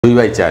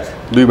2x4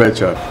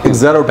 2x4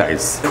 X0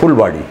 tiles full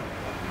body.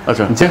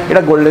 আচ্ছা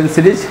এটা golden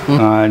series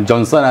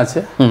Johnson আছে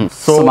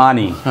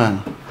সোমানি। হ্যাঁ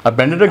আর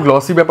ব্র্যান্ডেড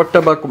গ্লসি ব্যাপারটা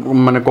বা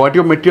মানে কোয়ালিটি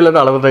অফ ম্যাটেরিয়াল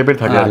একটা আলাদা টাইপের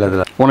থাকে।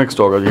 আলাদা অনেক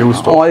স্টক আছে, হিউজ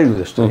স্টক। অনেক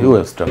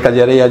স্টক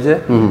কাজারেই আছে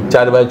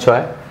 4x6।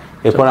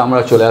 এরপর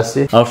আমরা চলে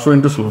আসছি 800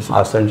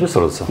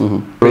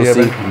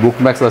 বুক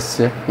ম্যাক্স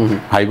আসছে,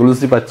 হাই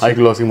গ্লোসি পাচ্ছি, হাই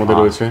গ্লসির মধ্যে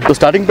রয়েছে। তো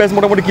স্টার্টিং প্রাইস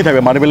মোটামুটি কি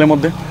থাকবে মার্বেলের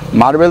মধ্যে?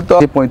 মার্বেল তো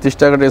 35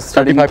 টাকা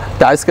স্টার্টিং।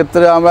 টাইলস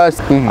ক্ষেত্রে আমরা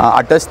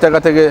 28 টাকা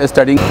থেকে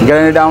স্টার্টিং।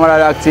 গ্রানাইট আমরা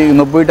রাখছি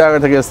 90 টাকা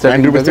থেকে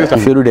স্টার্টিং।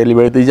 ফিউরি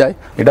ডেলিভারিতে যায়।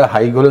 এটা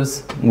হাই গ্লোস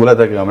গুলা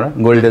থাকে আমরা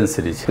গোল্ডেন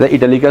সিরিজ। এটা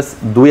ইটালিকাস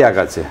 2 এক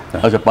আছে।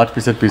 আচ্ছা 5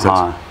 পিসের পিস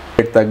আছে।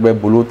 রেড থাকবে,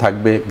 ব্লু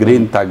থাকবে,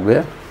 গ্রিন থাকবে,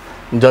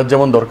 যার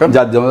যেমন দরকার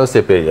সে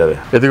পেয়ে যাবে।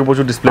 এ থেকে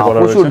প্রচুর ডিসপ্লে করা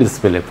রয়েছে, প্রচুর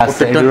ডিসপ্লে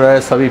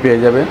সবই পেয়ে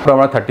যাবে।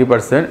 আমরা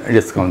 30%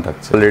 ডিসকাউন্ট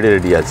থাকছে,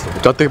 রেডি আছে।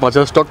 4 থেকে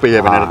 5 স্টক পেয়ে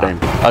যাবেন এট টাইম।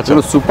 আচ্ছা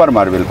সুপার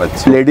মার্বেল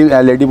পাচ্ছি।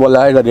 লেডি বলা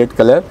হয়, এটা red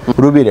colour,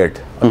 Ruby red,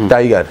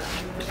 tiger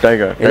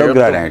এটা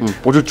গ্রানাইট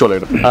প্রচুর চলে।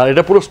 আর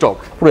এটা পুরো স্টক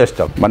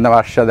মানে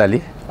আরশাদ আলী।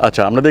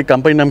 আচ্ছা আপনাদের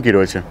কোম্পানির নাম কি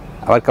রয়েছে?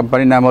 আমার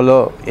কোম্পানির নাম হলো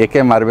একে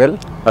মার্বেল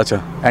আচ্ছা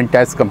অ্যান্ড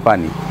টাইলস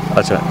কোম্পানি।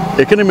 আচ্ছা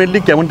এখানে মেনলি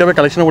কেমন টাইপের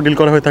কালেকশন ডিল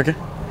করা হয়ে থাকে?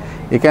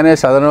 এখানে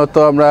সাধারণত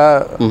আমরা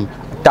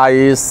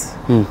টাইলস,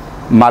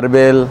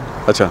 মার্বেল,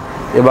 আচ্ছা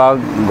এবং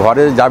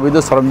ঘরের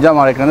যাবতীয় সরঞ্জাম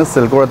আর এখানে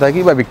সেল করে থাকি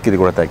বা বিক্রি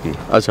করে থাকি।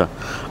 আচ্ছা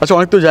আচ্ছা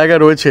অনেক তো জায়গা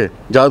রয়েছে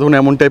যারা ধরুন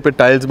এমন টাইপের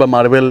টাইলস বা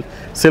মার্বেল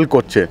সেল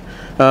করছে।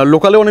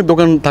 লোকালে অনেক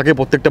দোকান থাকে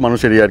প্রত্যেকটা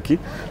মানুষেরই আর কি।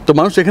 তো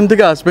মানুষ এখান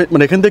থেকে আসবে,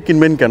 মানে এখান থেকে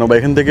কিনবেন কেন বা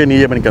এখান থেকে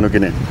নিয়ে যাবেন কেন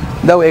কিনে?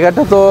 দেখো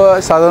এখানটা তো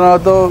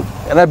সাধারণত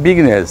এটা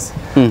বিজনেস।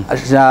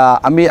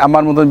 আমি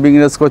আমার মতন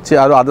বিজনেস করছি,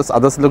 আরও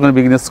আদার্স লোকের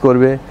বিজনেস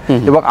করবে,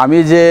 এবং আমি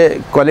যে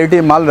কোয়ালিটি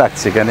মাল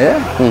রাখছি এখানে,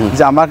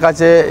 যে আমার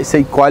কাছে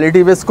সেই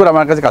কোয়ালিটি বেস করে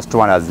আমার কাছে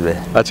কাস্টমার আসবে।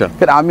 আচ্ছা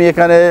আমি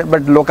এখানে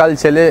বাট লোকাল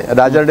ছেলে,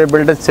 রাজার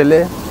বেল্টের ছেলে,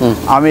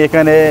 আমি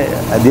এখানে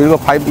দীর্ঘ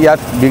 5 ইয়ার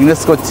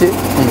বিজনেস করছি।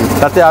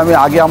 তাতে আমি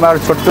আগে আমার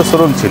ছোট্ট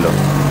শোরুম ছিল,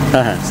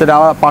 সেটা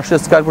আমার 500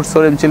 স্কোয়ার ফুট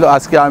শোরুম ছিল।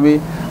 আজকে আমি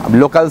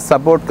লোকাল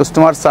সাপোর্ট,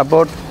 কাস্টমার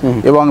সাপোর্ট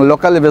এবং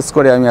লোকাল বেস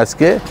করে আমি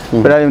আজকে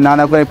প্রায়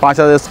নানা করে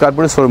 5000 স্কোয়ার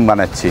ফুটের শোরুম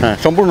বানাচ্ছি।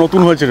 সম্পূর্ণ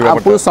নতুন হয়েছে,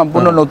 পুরো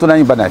সম্পূর্ণ নতুন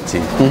আমি বানাচ্ছি।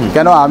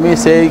 কেন আমি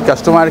সেই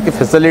কাস্টমারকে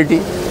ফ্যাসিলিটি,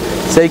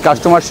 সেই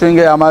কাস্টমার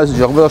সঙ্গে আমার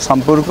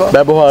সম্পর্ক,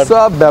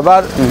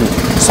 ব্যবহার,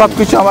 সব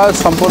কিছু আমার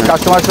সম্পর্ক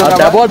কাস্টমার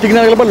সঙ্গে। ব্যবহার ঠিক না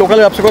গেলে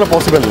লোকালে ব্যবসা করা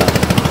পসিবল না।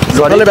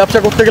 লোকালে ব্যবসা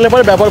করতে গেলে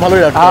পরে ব্যবহার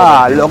ভালোই রাখতে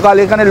হবে। লোকাল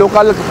এখানে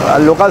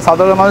লোকাল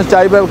সাধারণ মানুষ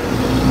চাইবে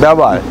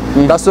ব্যবহার,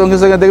 তার সঙ্গে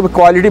সঙ্গে দেখবে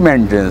কোয়ালিটি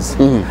মেনটেন্স।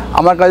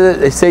 আমার কাছে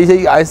সেই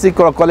আইসি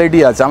কোয়ালিটি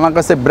আছে, আমার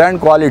কাছে ব্র্যান্ড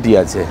কোয়ালিটি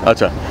আছে।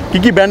 আচ্ছা কি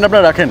কি ব্র্যান্ড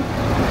আপনারা রাখেন?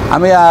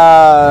 আমি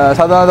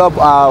সাধারণত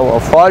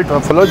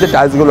ফ্লোর যে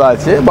টাইলসগুলো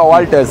আছে বা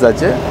ওয়াল টাইলস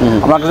আছে,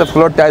 আমার কাছে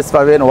ফ্লোর টাইলস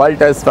পাবেন, ওয়াল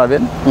টাইলস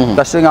পাবেন।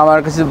 তার সঙ্গে আমার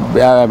কাছে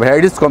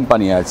ভ্যারাইটিস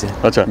কোম্পানি আছে।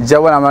 আচ্ছা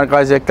যেমন আমার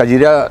কাছে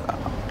কাজিরা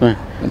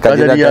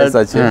টাইলস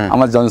আছে,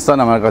 আমার জনসন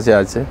আমার কাছে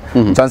আছে।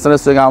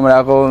 জনসনের সঙ্গে আমরা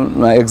এখন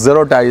X0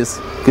 tiles,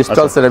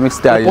 crystal ceramics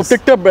tiles,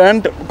 প্রত্যেকটা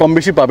ব্র্যান্ড কম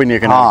বেশি পাবেন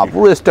এখানে।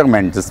 পুরো স্টক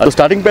মেনটেন্স। তো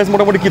স্টার্টিং প্রাইস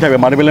মোটামুটি কি থাকবে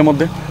মার্বেলের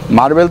মধ্যে?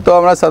 মার্বেল তো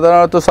আমরা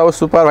সাধারণত সব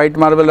সুপার হোয়াইট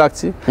মার্বেল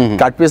রাখছি।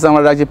 কাট পিস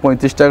আমরা রাখছি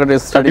 35 টাকা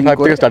স্টার্টিং,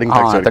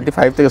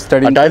 35 থেকে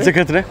স্টার্টিং। টাইলসের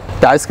ক্ষেত্রে?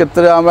 টাইলস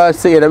ক্ষেত্রে আমরা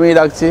এরকমই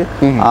রাখছি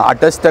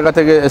 28 টাকা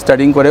থেকে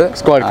স্টার্টিং করে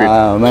স্কোয়ার ফিট,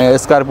 মানে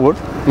স্কোয়ার ফুট।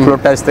 ফ্লোর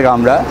টাইলস থেকে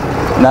আমরা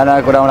নানা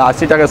করে আমরা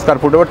 80 টাকা স্কোয়ার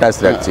ফুট ওপর টাইলস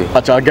রাখছি।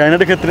 আচ্ছা আর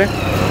গ্রানাইটের ক্ষেত্রে?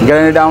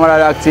 গ্রানাইট আমরা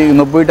রাখছি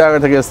 90 টাকা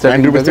থেকে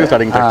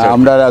স্টার্টিং,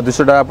 আমরা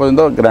 200 টাকা পর্যন্ত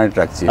গ্রানাইট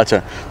রাখছি। আচ্ছা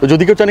তো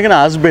যদি কেউ চান এখানে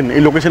আসবেন,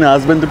 এই লোকেশনে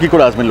আসবেন, তো কি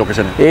করে আসবেন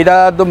লোকেশনে? এইটা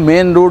তো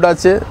মেন রুট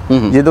আছে,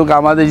 যেহেতু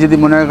আমাদের যদি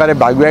মনে করে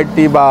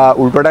বাগুইয়াটি বা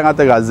উল্টোডাঙ্গা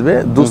থেকে আসবে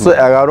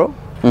 211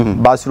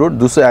 বাস রুট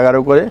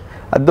 211 করে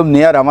একদম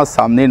নিয়ার আমার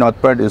সামনেই নর্থ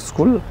পয়েন্ট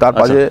স্কুল, তার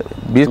পাশে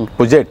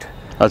প্রজেক্ট।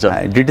 আচ্ছা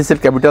ডিটিসির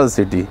ক্যাপিটাল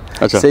সিটি,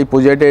 সেই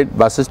প্রজেক্টের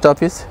বাস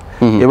স্টপিস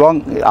এবং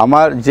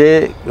আমার যে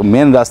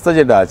মেন রাস্তা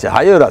যেটা আছে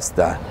হাইওয়ে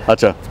রাস্তা।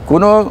 আচ্ছা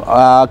কোনো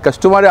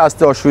কাস্টমারে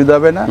আসতে অসুবিধা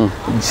হবে না,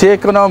 যে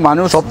কোনো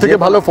মানুষ সব থেকে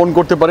ভালো ফোন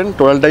করতে পারেন,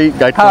 টোটালটাই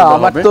গাইড করে দেওয়া হবে।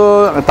 আমার তো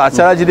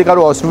তাছাড়া যদি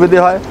কারো অসুবিধা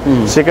হয়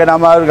সেখানে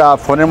আমার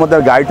ফোনের মধ্যে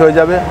গাইড হয়ে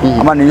যাবে।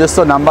 আমার নিজস্ব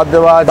নাম্বার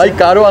দেওয়া আছে। বাই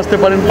কারও আসতে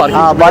পারেন,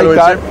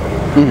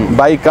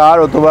 বাই কার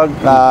অথবা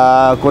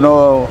কোনো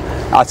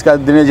আজকাল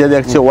দিনে যে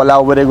দেখছে ওলা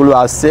উবের এগুলো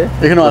আসছে,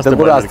 এখানে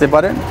আসতে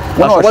পারেন।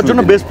 সবার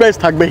জন্য বেস্ট প্রাইস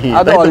থাকবে।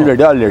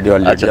 অলরেডি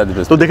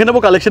তো দেখে নেবো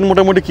কালেকশন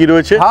মোটামুটি কি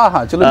রয়েছে।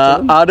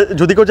 আর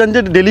যদি কেউ চান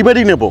যে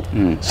ডেলিভারি নেবো,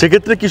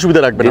 সেক্ষেত্রে কি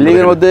সুবিধা রাখবেন?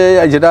 ডেলিভারির মধ্যে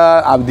যেটা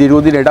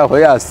দীর্ঘদিন এটা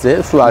হয়ে আসছে,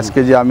 আজকে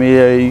যে আমি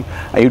এই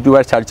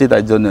ইউটিউবার ছাড়ছি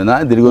তার জন্য না,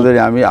 দীর্ঘদিন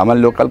আমি আমার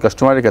লোকাল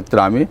কাস্টমারের ক্ষেত্রে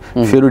আমি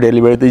ফিউরি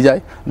ডেলিভারিতে যাই।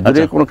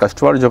 দূরে কোনো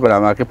কাস্টমার যখন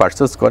আমাকে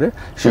পারচেস করে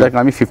সেটাকে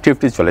আমি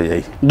 50-50 চলে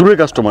যাই। দূরের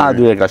কাস্টমার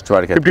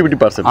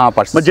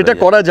 50-50%, যেটা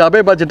করা যাবে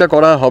বা যেটা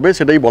করা হবে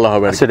সেটাই বলা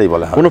হবে।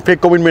 কোনো ফেক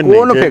কমিটমেন্ট নেই,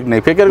 কোনো ফেক নেই,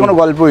 ফেকের কোনো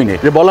গল্পই নেই।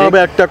 যে বলা হবে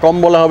একটা, কম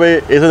বলা হবে,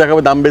 এসে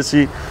দেখাবে দাম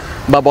বেশি,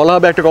 বা বলা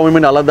হবে একটা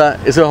কমিটমেন্ট আলাদা,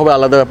 এসে হবে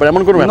আলাদা ব্যাপার,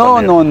 এমন কোনো ব্যাপার নো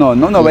নেই? নো নো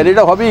নো নো ভাই,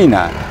 এটা হবেই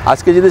না।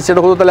 আজকে যদি সেটা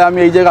হতো তাহলে আমি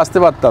এই জায়গায় আসতে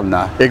পারতাম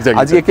না। Exactly.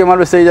 আজকে কে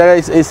মারবে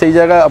সেই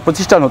জায়গায়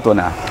প্রতিষ্ঠান হতো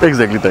না।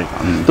 এক্স্যাক্টলি তাই।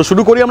 তো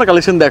শুরু করি আমরা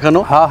কালেকশন দেখানো।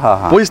 হ্যাঁ হ্যাঁ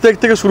হ্যাঁ 25 তারিখ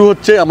থেকে শুরু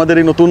হচ্ছে আমাদের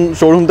এই নতুন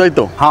শোরুম, তাই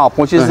তো? হ্যাঁ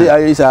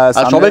 25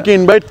 আর সবাইকে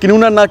ইনভাইট,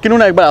 কিনুন আর না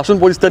কিনুন একবার আসুন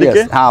 25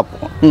 তারিখে। হ্যাঁ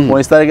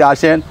 25 তারিখে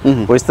আসেন।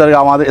 25 তারিখে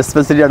আমাদের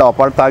স্পেশালি একটা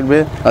অফার থাকবে,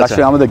 তার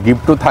সঙ্গে আমাদের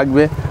গিফটও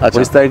থাকবে।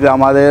 25 তারিখে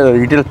আমাদের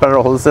রিটেল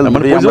হোলসেল,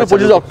 মানে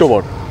 25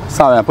 অক্টোবর।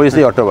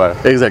 25 October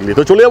exactly.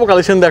 তো চলে যাবো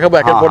কালেকশন দেখাবো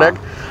একের পর এক,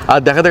 আর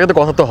দেখাতে দেখাতে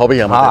কথা তো হবেই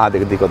আমাদের। হ্যাঁ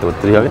দেখি কত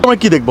করতেই হবে। আমরা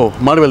কি দেখবো?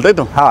 মার্বেল, তাই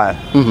তো? হ্যাঁ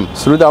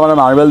শুরুতে আমরা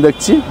মার্বেল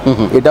দেখছি।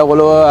 এটা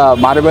হলো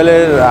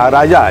মার্বেলের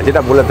রাজা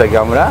যেটা বলে থাকি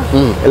আমরা,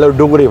 এলো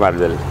ডুগরি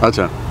মার্বেল।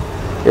 আচ্ছা।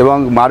 এবং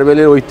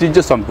মার্বেলের ঐতিহ্য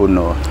সম্পূর্ণ।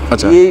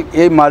 আচ্ছা।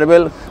 এই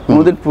মার্বেল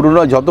কোনোদিন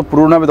পুরনো, যত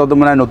পুরনো হবে তত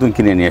মনে হয় নতুন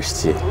কিনে নিয়ে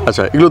এসছে।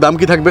 আচ্ছা, এগুলো দাম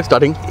কি থাকবে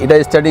স্টার্টিং? এটা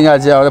স্টার্টিং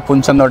আছে আমাদের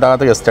 55 টাকা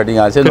থেকে স্টার্টিং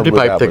আছে,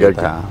 55 থেকে আর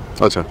কি।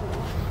 আচ্ছা,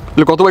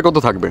 কত বাই কত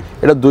থাকবে?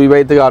 এটা 2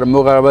 বাই থেকে আরম্ভ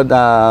করবে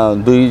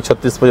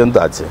 236 পর্যন্ত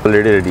আছে,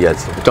 অলরেডি রেডি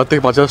আছে। 4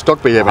 থেকে 5 স্টক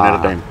পেয়ে যাবেন এট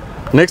টাইম।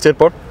 নেক্সট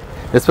এরপর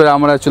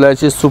আমরা চলে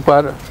আসছি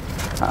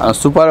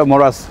super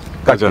মোরাস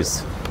cut piece.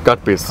 Cut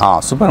piece, হ্যাঁ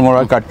সুপার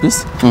মোরাস কাট পিস।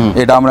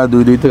 এটা আমরা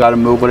 2 থেকে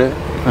আরম্ভ করে।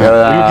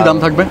 এগুলো কি দাম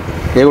থাকবে?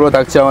 এগুলো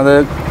থাকছে আমাদের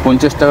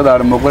 50 টাকা থেকে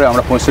আরম্ভ করে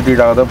আমরা 65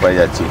 টাকাতেও পেয়ে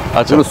যাচ্ছি।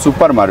 আচ্ছা, এগুলো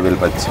সুপার মার্বেল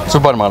পাচ্ছি।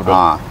 সুপার মার্বেল,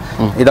 হ্যাঁ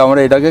এটা আমরা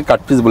এটাকে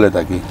কাট পিস বলে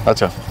থাকি।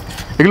 আচ্ছা,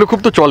 এগুলো খুব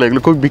তো চলে,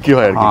 এগুলো খুব বিক্রি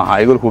হয় আর কি। হ্যাঁ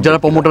এগুলো খুব, যারা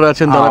প্রমোটার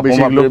আছেন তারা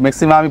বেশি এগুলো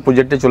ম্যাক্সিমাম আমি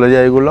প্রজেক্টে চলে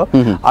যায় এগুলো।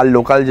 আর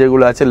লোকাল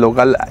যেগুলো আছে,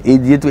 লোকাল এই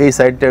যেহেতু এই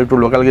সাইডটা একটু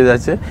লোকাল কে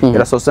যাচ্ছে,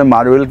 এরা সবসময়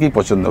মার্বেলকেই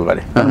পছন্দ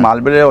করে।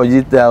 মার্বেলের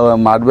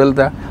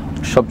মার্বেলটা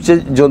সবচেয়ে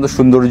যত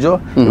সৌন্দর্য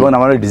এবং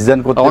আমরা ডিজাইন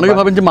করতে। অনেকে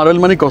ভাবেন যে মার্বেল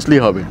মানে কস্টলি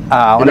হবে,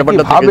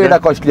 ভাবে এটা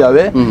কস্টলি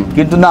হবে,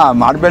 কিন্তু না,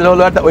 মার্বেল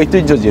হলো একটা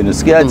ঐতিহ্য জিনিস।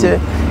 কি আছে,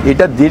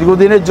 এটা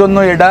দীর্ঘদিনের জন্য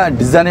এটা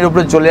ডিজাইনের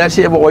উপরে চলে আসে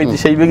এবং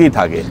সেই বেগেই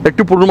থাকে।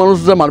 একটু পুরনো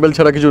মানুষরা মার্বেল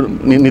ছাড়া কিছু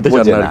নিতে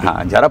চায় না।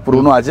 হ্যাঁ যারা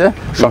পুরনো আছে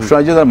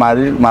সবসময় যে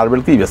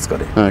মার্বেলকেই বেস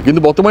করে। কিন্তু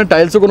বর্তমানে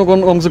টাইলসও কোনো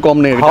অংশে কম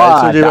নেই।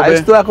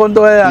 টাইলস তো এখন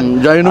তো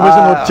যা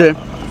ইনোভেশন হচ্ছে,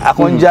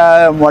 এখন যা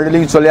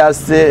মডেলিং চলে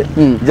আসছে,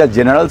 যা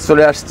জেনারেল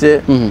চলে আসছে,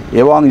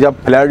 এবং যা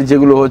ফ্ল্যাট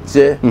যেগুলো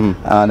হচ্ছে,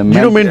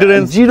 জিরো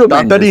মেইনটেনেন্স,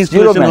 তাড়াতাড়ি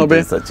ইনস্টলেশন হবে,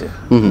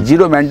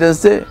 zero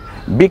মেইনটেনেন্সে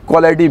big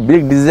quality,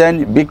 big design,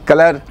 big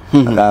colour,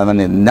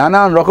 মানে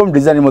নানান রকম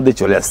ডিজাইনের মধ্যে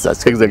চলে আসছে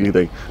আজকে। এক্স্যাক্টলি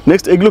তাই।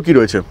 নেক্সট এগুলো কি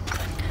রয়েছে?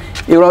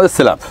 এগুলো আমাদের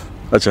স্ল্যাব।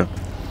 আচ্ছা,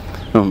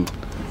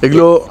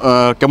 এগুলো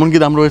কেমন কি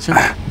দাম রয়েছে?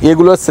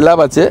 এগুলো স্ল্যাব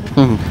আছে,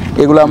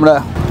 এগুলো আমরা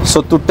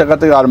 70 টাকা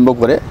থেকে আরম্ভ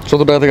করে।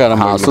 70 টাকা থেকে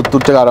আরম্ভ? হ্যাঁ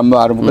 70 টাকা আরম্ভ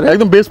করে,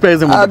 একদম বেস্ট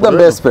প্রাইসে, একদম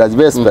বেস্ট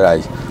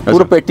প্রাইস।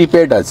 পুরো পেটি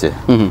পেট আছে,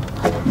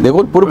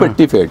 দেখুন পুরো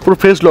পেটি পেট, পুরো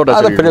ফ্রেশ লট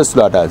আছে। ফ্রেশ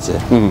লট আছে।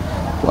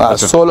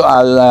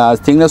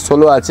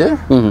 16 আছে,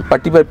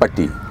 party by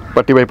party,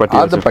 party by party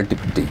আছে,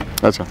 পার্টি।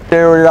 আচ্ছা,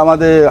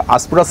 আমাদের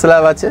আসপুরা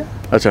স্ল্যাব আছে।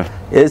 আচ্ছা,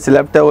 এই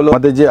স্ল্যাবটা হলো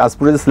আমাদের যে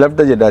আসপুরের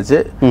স্ল্যাবটা যেটা আছে,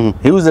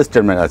 হিউজ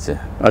স্টেটমেন্ট আছে।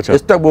 আচ্ছা,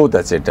 স্টক বহুত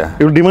আছে। এটা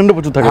এর ডিমান্ডও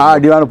প্রচুর থাকে। হ্যাঁ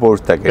ডিমান্ড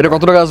প্রচুর থাকে। এটা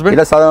কত টাকা আসবে?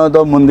 এটা সাধারণত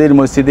মন্দির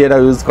মসজিদে এটা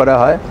ইউজ করা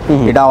হয়।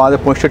 এটা আমাদের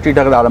 65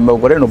 টাকা আরম্ভ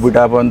করে 90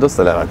 টাকা পর্যন্ত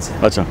স্ল্যাব আছে।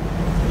 আচ্ছা,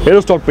 এর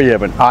স্টক পেয়ে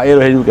যাবেন। হ্যাঁ এর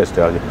হিউজ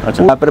স্টক আছে।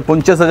 আচ্ছা, তারপরে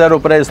 50,000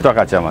 উপরে স্টক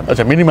আছে আমাদের।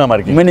 আচ্ছা, মিনিমাম আর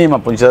কি,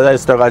 মিনিমাম 50,000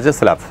 স্টক আছে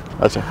স্ল্যাব।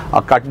 আচ্ছা,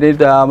 আর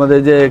কাটপিসটা আমাদের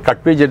যে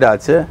কাটপিস যেটা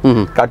আছে,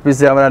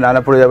 কাটপিসে আমরা নানা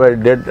পড়ে যাবে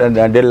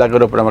 1.5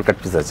 লাখের উপরে আমার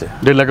কাটপিস আছে।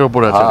 1.5 লাখের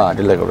উপরে আছে? হ্যাঁ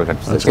 1.5 লাখের উপরে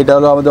কাটপিস আছে। এটা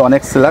হলো আমাদের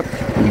অনেক স্ল্যাব।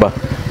 বাহ,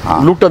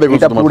 লুকটা দেখুন।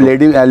 এটা পুরো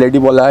লেডি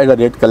বলা হয়, এটা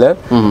রেড কালার,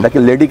 এটাকে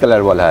লেডি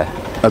কালার বলা হয়।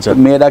 আচ্ছা,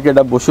 মেয়েরাকে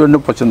এটা বসে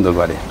পছন্দ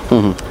করে।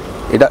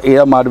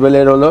 এটা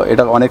মার্বেলের হলো,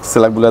 এটা অনেক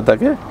স্ল্যাবগুলো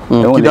থাকে।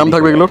 এবং কি দাম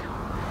থাকবে এগুলোর?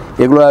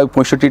 এগুলো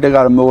 65 টাকা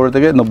আরম্ভ করে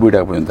থেকে 90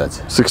 টাকা পর্যন্ত আছে।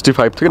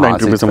 65 থেকে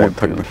 90 রুপিস এর মধ্যে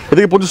থাকবে।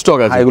 এদিকে প্রচুর স্টক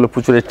আছে। এগুলো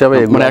প্রচুর রেট হবে।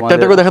 মানে একটা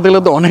টাকা দেখাতে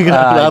গেলে তো অনেক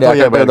রাত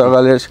হয়ে যাবে,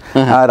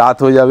 রাত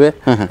হয়ে যাবে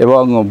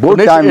এবং বহুত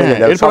টাইম লেগে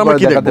যাবে, সব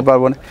দেখাতে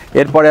পারবো না।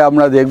 এরপরে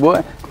আমরা দেখবো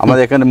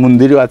আমাদের এখানে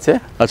মন্দিরও আছে।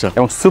 আচ্ছা,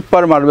 এবং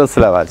সুপার মার্বেল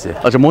স্ল্যাব আছে।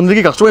 আচ্ছা, মন্দির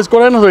কি কাস্টমাইজ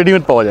করা হয় না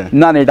রেডিমেড পাওয়া যায়?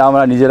 না, এটা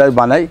আমরা নিজেরাই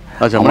বানাই।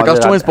 আচ্ছা, মানে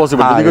কাস্টমাইজ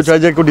পসিবল, যদি কেউ চায়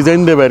যে একটু ডিজাইন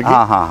দেবে আর কি।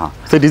 হ্যাঁ,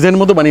 সেই ডিজাইন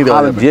মতো বানিয়ে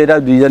দেওয়া যাবে। যেটা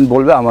ডিজাইন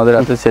বলবে আমাদের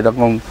হাতে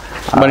সেরকম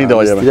বানিয়ে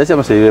দেওয়া যাবে। ঠিক আছে,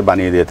 আমরা সেইভাবে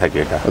বানিয়ে দিয়ে থাকি।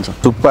 এটা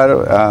সুপার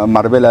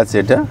মার্বেল আছে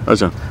এটা।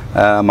 আচ্ছা,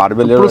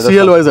 মার্বেলের পুরো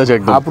সিরিয়াল ওয়াইজ আছে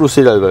একদম। পুরো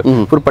সিরিয়াল ওয়াইজ,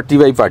 পুরো party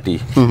by party,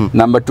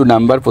 number two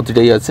number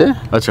প্রতিটাই আছে।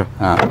 আচ্ছা,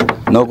 হ্যাঁ,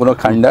 কোনো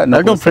খান্ডা,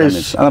 একদম ফ্রেশ।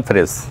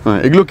 ফ্রেশ।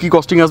 এগুলো কি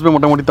কস্টিং আসবে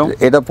মোটামুটি তাও?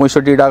 এটা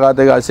 65 টাকা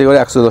থেকে আছে,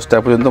 110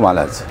 টাকা পর্যন্ত মাল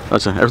আছে।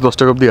 আচ্ছা, 110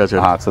 টাকা অবধি আছে?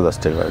 হ্যাঁ 110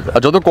 টাকা।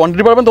 আর যত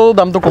কোয়ান্টিটি বাড়বে তত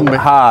দাম তো কমবে?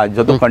 হ্যাঁ,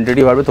 যত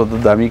কোয়ান্টিটি বাড়বে তত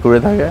দামই করে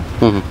থাকে।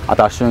 আর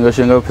তার সঙ্গে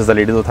সঙ্গে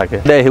ফ্যাসিলিটি তো থাকে।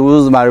 এটা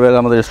হিউজ মার্বেল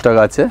আমাদের স্টক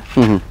আছে,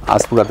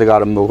 আসপুরা থেকে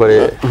আরম্ভ করে।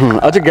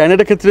 আচ্ছা,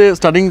 গ্রানাইটের ক্ষেত্রে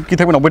স্টার্টিং কি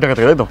থাকবে? 90 টাকা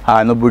থেকে, তাই তো?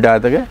 হ্যাঁ 90 টাকা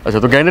থেকে। আচ্ছা,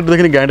 তো গ্রানাইট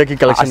দেখেন, গ্রানাইট কি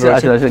কালেকশন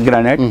আছে?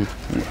 গ্রানাইট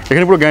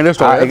এখানে পুরো গ্রানাইট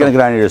স্টক, এখানে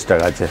গ্রানাইট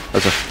স্টক আছে।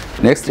 আচ্ছা,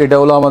 নেক্সট এটা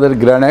হলো আমাদের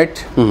গ্রানাইট।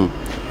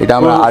 এটা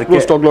আমরা আর কি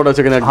স্টক লট আছে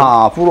এখানে?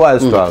 হ্যাঁ পুরো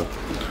স্টক।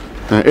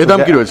 এর দাম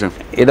কি রয়েছে?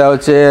 এটা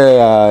হচ্ছে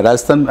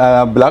রাজস্থান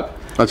ব্লক।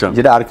 আচ্ছা।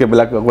 যেটা আরকে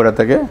ব্ল্যাক করে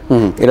থাকে,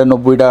 এটা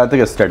 90 টাকা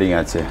থেকে স্টার্টিং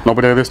আছে। 90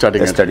 টাকা থেকে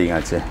স্টার্টিং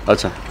আছে।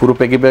 আচ্ছা, পুরো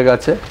প্যাকি প্যাক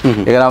আছে।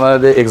 এখানে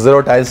আমাদের এক্সারো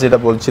টাইলস যেটা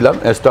বলছিলাম,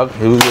 স্টক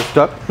হিউজ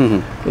স্টক।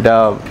 এটা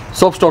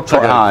সব স্টক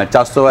থাকে। হ্যাঁ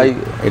 400 বাই,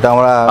 এটা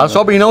আমরা আর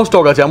সব ইনহাউস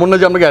স্টক আছে, এমন না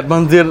যে আপনাকে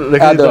অ্যাডভান্স দিয়ে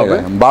রেখে দিতে হবে।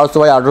 1200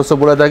 বাই 1800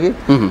 বলে থাকি।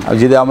 আর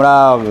যদি আমরা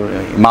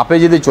মাপে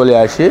যদি চলে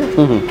আসি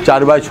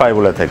 4 বাই 6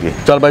 বলে থাকি।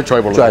 4 বাই 6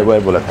 বলে 6 বাই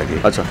বলে থাকি।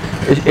 আচ্ছা,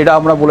 এটা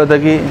আমরা বলে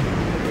থাকি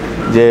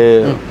যে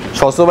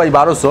 600 বাই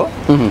 1200,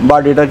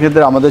 বাট এটার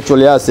ক্ষেত্রে আমাদের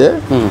চলে আসে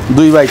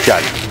 2 বাই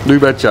 4। 2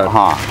 বাই 4।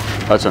 হ্যাঁ,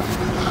 আচ্ছা,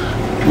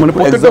 মানে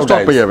প্রত্যেকটা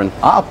স্টক পেয়ে যাবেন।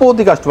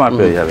 প্রতি কাস্টমার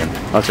পেয়ে যাবেন।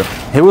 আচ্ছা,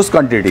 হিউজ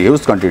কোয়ান্টিটি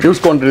হিউজ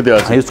কোয়ান্টিটিতে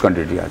আছে। হিউজ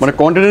কোয়ান্টিটি আছে, মানে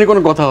কোয়ান্টিটি নিয়ে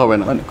কোনো কথা হবে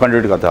না,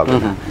 কোয়ান্টিটির কথা হবে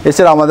না।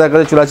 এছাড়া আমাদের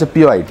কাছে চলে আছে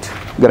পিওর হোয়াইট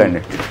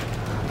গ্রানাইট,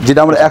 যেটা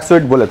আমরা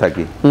 108 বলে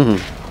থাকি।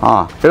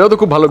 হ্যাঁ, এটাও তো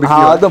খুব ভালো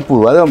বিক্রি হয়। একদম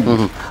পুরো একদম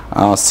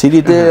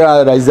সিঁড়িতে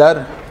রাইজার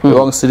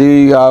এবং সিঁড়ি,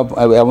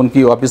 এমনকি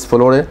অফিস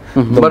ফ্লোরে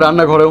বা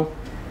রান্নাঘরেও,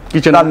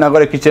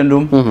 রান্নাঘরে, কিচেন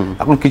রুম।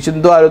 এখন কিচেন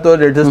তো আরো তো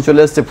লেটেস্ট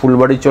চলে এসছে, ফুল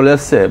বডি চলে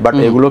এসছে, বাট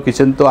এগুলো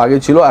কিচেন তো আগে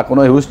ছিল,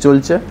 এখনো হিউজ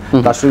চলছে।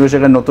 তার সঙ্গে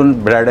সেখানে নতুন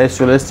ভ্যারাইটিস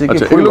চলে এসছে।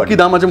 এগুলো কি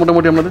দাম আছে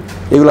মোটামুটি আপনাদের?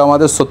 এগুলো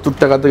আমাদের 70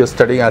 টাকা থেকে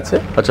স্টার্টিং আছে।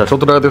 আচ্ছা,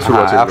 70 টাকা থেকে শুরু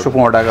আছে।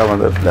 115 টাকা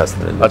আমাদের প্লাস।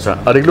 আচ্ছা,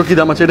 আর এগুলো কি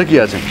দাম আছে? এটা কি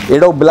আছে?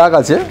 এটাও ব্ল্যাক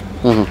আছে।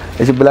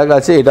 এই যে ব্ল্যাক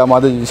আছে, এটা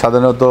আমাদের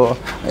সাধারণত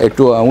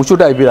একটু উঁচু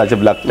টাইপের আছে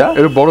ব্ল্যাকটা।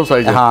 এটা বড়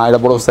সাইজ। হ্যাঁ, এটা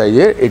বড়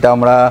সাইজের। এটা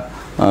আমরা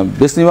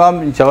ম্যাক্সিমাম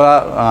যারা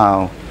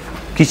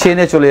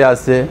কিচেনে চলে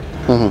আসে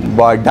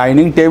বা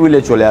ডাইনিং টেবিলে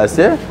চলে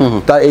আসে,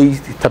 তা এই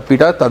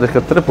থাপ্পিটা তাদের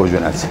ক্ষেত্রে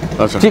প্রয়োজন আছে।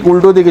 ঠিক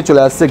উল্টো দিকে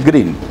চলে আসছে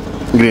গ্রিন।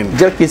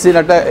 যে কিচেন,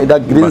 এটা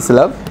গ্রিন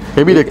স্ল্যাব,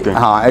 হেভি দেখতে।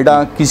 হ্যাঁ, এটা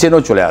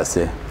কিচেনও চলে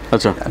আসে।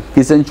 আচ্ছা,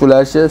 কিচেন চলে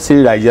আসে,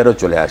 সিঁড়ি রাইজারও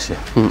চলে আসে।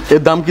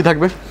 এর দাম কি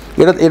থাকবে?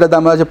 এটা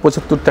দাম আছে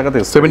 75 টাকা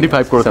থেকে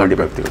 75 করে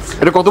থাকবে।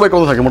 এটা কত বাই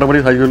কত থাকে মোটামুটি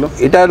সাইজগুলো?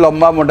 এটা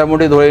লম্বা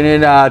মোটামুটি ধরে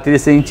নিন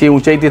 30 ইঞ্চি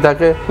উঁচাইতে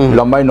থাকে,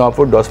 লম্বায় 9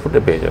 ফুট 10 ফুটে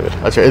পেয়ে যাবে।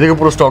 আচ্ছা, এদিকে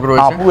পুরো স্টক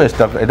রয়েছে? পুরো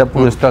স্টক, এটা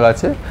পুরো স্টক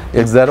আছে।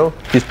 এক্সারো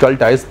ক্রিস্টাল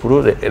টাইলস পুরো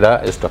এরা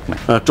স্টক নেই।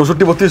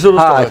 64-32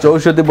 হ্যাঁ,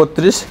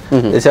 64-32।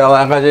 এছাড়া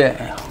আমার কাছে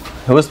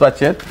হিউজ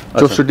পাচ্ছেন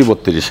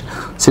 64-32,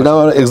 সেটা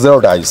এক্সারো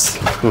টাইলস।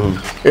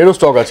 এরও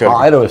স্টক আছে?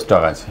 এরও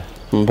স্টক আছে,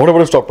 ভরে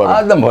ভরে স্টক পাবেন।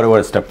 একদম ভরে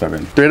ভরে স্টক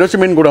পাবেন। তো এটা হচ্ছে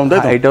মেন গোডাউন, তাই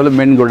তো? এটা হলো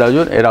মেন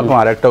গোডাউন। এরকম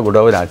আরেকটা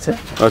গোডাউন আছে।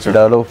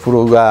 এটা হলো পুরো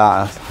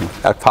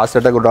ফার্স্ট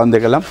একটা গোডাউন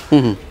দেখলাম,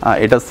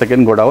 এটা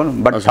second godown,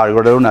 but third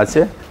godown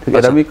আছে।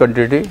 এরকমই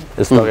কোয়ান্টিটি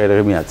স্টক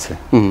এরকমই আছে।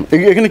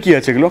 এখানে কি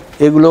আছে এগুলো?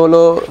 এগুলো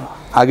হলো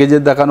আগে যে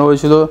দেখানো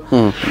হয়েছিল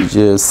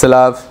যে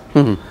স্ল্যাব,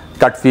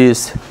 কাটপিস,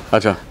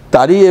 আচ্ছা,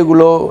 তারই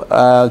এগুলো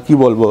কি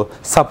বলবো,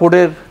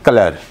 সাপোর্টের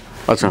কালার।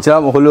 আচ্ছা,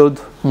 যেমন হলুদ,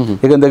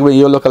 এখানে দেখবেন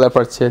ইয়েলো কালার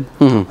পাচ্ছেন,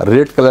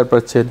 রেড কালার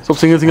পাচ্ছেন, সব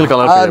সিঙ্গেল সিঙ্গেল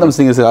কালার, একদম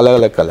সিঙ্গেল সিঙ্গেল আলাদা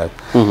আলাদা কালার।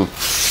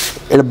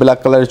 এটা ব্ল্যাক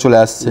কালারে চলে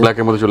আসছে,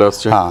 ব্ল্যাকের মধ্যে চলে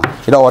আসছে। হ্যাঁ,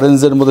 এটা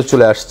অরেঞ্জের মধ্যে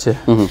চলে আসছে,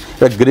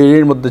 এটা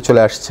গ্রিনের মধ্যে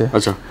চলে আসছে,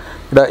 আচ্ছা,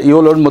 এটা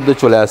ইয়েলোর মধ্যে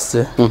চলে আসছে।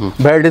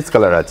 ভ্যারাইটিস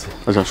কালার আছে।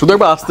 আচ্ছা, শুধু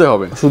একবার আসতে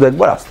হবে, শুধু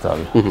একবার আসতে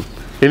হবে।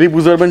 এলি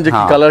বুঝতে পারবেন যে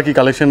কি কালার, কি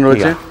কালেকশন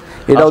রয়েছে।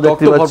 এটাও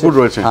দেখতে পাচ্ছেন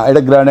রয়েছে। হ্যাঁ,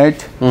 এটা গ্রানাইট,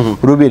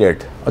 রুবি রেড,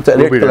 আচ্ছা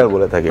রেড কালার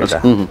বলে থাকে এটা।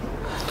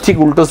 ঠিক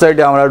উল্টো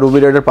সাইডে আমরা রুবি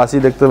রেডের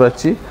পাশেই দেখতে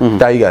পাচ্ছি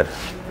টাইগার।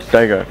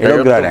 এটা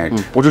গ্রানাইট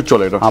প্রচুর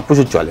চলে, এটা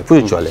প্রচুর চলে,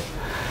 প্রচুর চলে।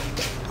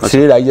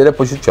 সেই রাইজারে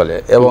প্রচুর চলে।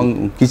 এবং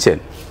কিচেন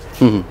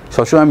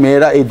সবসময়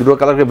মেয়েরা এই দুটো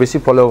কালারকে বেশি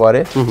ফলো করে,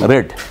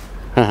 রেড।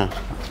 হ্যাঁ,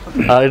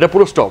 আর এটা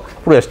পুরো স্টক,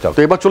 পুরো স্টক।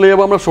 তো এবার চলে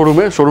যাবো আমরা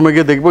শোরুমে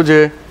গিয়ে দেখবো যে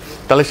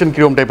কালেকশন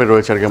কিরকম টাইপের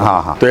রয়েছে আর কি।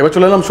 তো এবার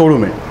চলে এলাম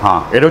শোরুমে।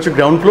 হ্যাঁ, এটা হচ্ছে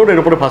গ্রাউন্ড ফ্লোর, এর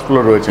উপরে ফার্স্ট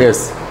ফ্লোর রয়েছে।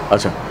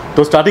 আচ্ছা, তো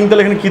স্টার্টিং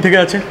তাহলে এখানে কি থেকে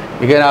আছে?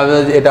 এখানে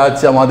এটা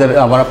হচ্ছে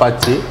আমরা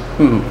পাচ্ছি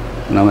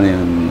না মানে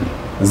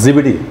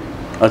জিবিডি।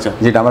 আচ্ছা,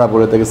 যেটা আমরা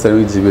বলে থাকি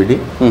ceramic জিবিডি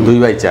 2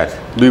 by 4।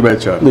 2 by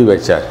 4, 2 by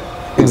 4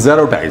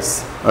 এক্সারো tiles.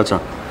 আচ্ছা,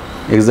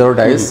 এক্সারো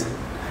টাইলস।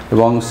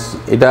 এবং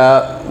এটা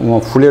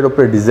ফুলের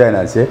উপরে ডিজাইন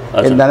আছে,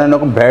 এর নানান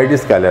রকম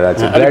ভ্যারাইটিস কালার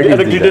আছে।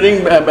 গ্লিটারিং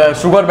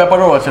সুপার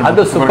ব্যাপারও আছে।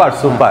 একদম সুপার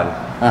সুপার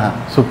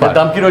সুপার।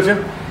 দাম কি রয়েছে?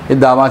 এর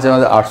দাম আছে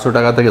আমাদের 800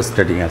 টাকা থেকে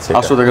স্টার্টিং আছে।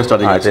 800 থেকে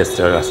স্টার্টিং আছে।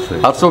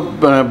 800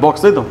 বক্স,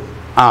 তাই তো?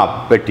 হ্যাঁ,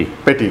 পেটি।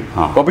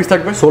 হ্যাঁ, কপিস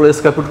থাকবে 16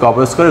 স্কয়ার ফুট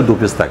কভারেজ করে 2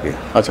 পিস থাকে।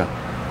 আচ্ছা,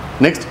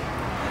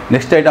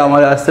 নেক্সট এটা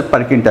আমার আসছে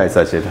পার্কিং টাইলস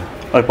আছে। এটা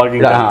আর পার্কিং,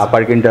 হ্যাঁ,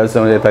 পার্কিং টাইলস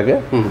আমাদের থাকে,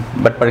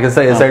 বাট পার্কিং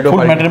এই সাইডও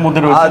ফুল ম্যাটের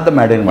মধ্যে রয়েছে। একদম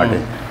ম্যাটের মাঠে।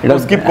 এটা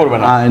স্কিপ করবে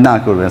না, না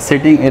করবে না।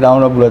 সেটিং এটা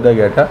আমরা বলে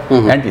থাকি এটা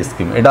অ্যান্টি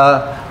স্কিম। এটা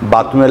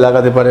বাথরুমে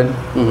লাগাতে পারেন,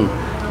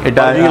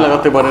 এটা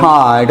লাগাতে পারেন।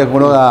 হ্যাঁ, এটা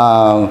কোনো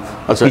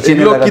আচ্ছা,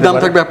 এগুলো কি দাম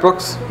থাকবে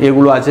অ্যাপ্রক্স?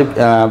 এগুলো আছে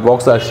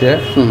বক্স আসছে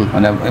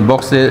মানে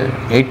বক্সে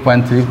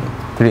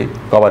 8.3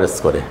 কভারেজ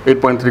করে।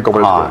 8.3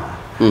 কভারেজ করে।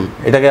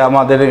 এটাকে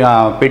আমাদের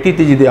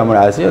পেটিতে যদি আমরা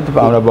আসি, অথবা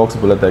আমরা বক্স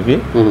বলে থাকি,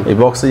 এই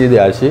বক্সে যদি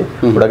আসি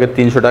ওটাকে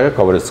 300 টাকা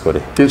কভারেজ করে।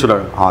 300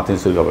 টাকা? হ্যাঁ,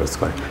 300 কভারেজ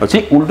করে।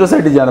 ঠিক উল্টো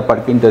সাইডে যারা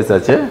পার্কিং টাইস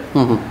আছে,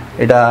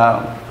 এটা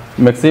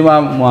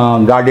ম্যাক্সিমাম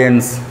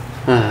গার্ডেন্স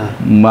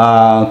বা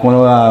কোনো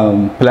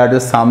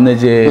ফ্ল্যাটের সামনে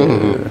যে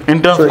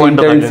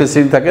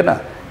ফেসিলিটি থাকে না,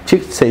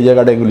 ঠিক সেই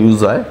জায়গাটা এগুলো ইউজ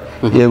হয়।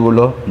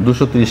 এগুলো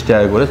 230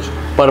 টাকা করে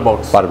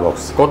পার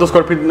বক্স। কত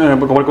স্কয়ার ফিট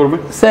কভার করবে?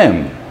 সেম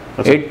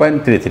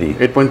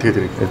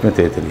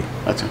 8.33।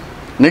 আচ্ছা,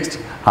 নেক্সট?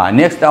 হ্যাঁ,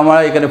 নেক্সট আমরা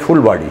এখানে ফুল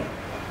বডি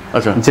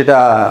আচ্ছা যেটা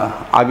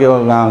আগে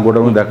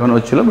গোডাউনে দেখানো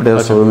হচ্ছিল, বাট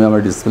এটা শোরুমে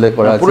আমার ডিসপ্লে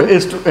করা আছে। পুরো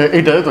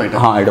এইটা তো এটা?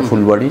 হ্যাঁ, এটা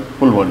ফুল বডি।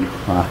 Full body.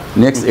 হ্যাঁ,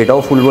 নেক্সট এটাও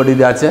ফুল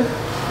বডিতে আছে।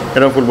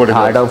 এটাও ফুল বডি?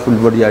 হ্যাঁ, এটাও ফুল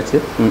বডি আছে।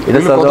 এটা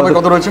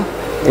কত রয়েছে?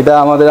 এটা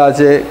আমাদের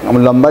আছে,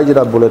 আমরা লম্বাই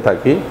যেটা বলে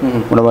থাকি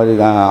মোটামুটি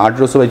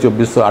 1800 বাই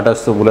 2400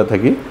 2800 বলে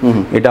থাকি।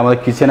 এটা আমাদের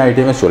কিচেন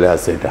আইটেমে চলে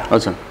আসে এটা।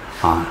 আচ্ছা।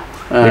 হ্যাঁ,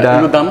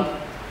 এটার দাম?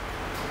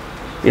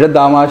 এটার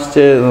দাম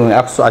আসছে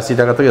 180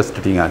 টাকা থেকে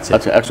স্টার্টিং আছে।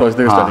 আচ্ছা, 180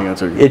 থেকে স্টার্টিং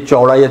আছে। এর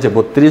চওড়াই আছে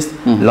 32,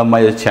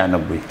 লম্বাই আছে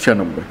 96।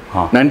 96?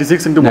 হ্যাঁ,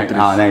 96 ইনটু 32।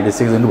 হ্যাঁ,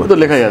 96 ইনটু 32 তো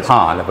লেখাই আছে।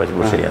 হ্যাঁ, লেখা আছে,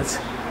 বসেই আছে।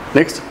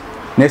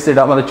 নেক্সট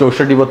এটা আমাদের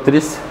 64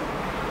 32।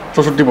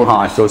 64?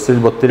 হ্যাঁ, 64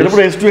 32। এটা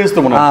পুরো S2S তো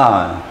মনে হয়?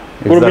 হ্যাঁ,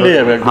 পুরো মিলিয়ে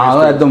যাবে একদম?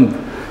 হ্যাঁ, একদম।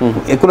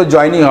 এগুলো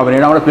জয়েনিং হবে না,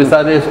 এটা আমরা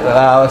প্রেসারে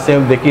সেম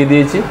দেখিয়ে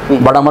দিয়েছি,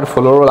 বাট আমার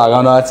ফ্লোরও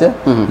লাগানো আছে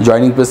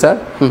জয়েনিং প্রেসার।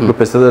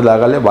 প্রেসারে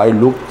লাগালে বাড়ির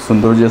লুক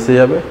সৌন্দর্য এসে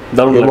যাবে,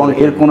 এবং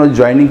এর কোনো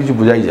জয়েনিং কিছু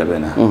বোঝাই যাবে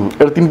না।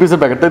 এটা 3 পিসের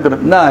প্যাকেট তাই তো?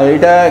 না,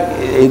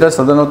 এটা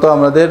সাধারণত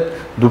আমাদের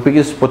 2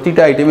 পিস,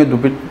 প্রতিটা আইটেমে 2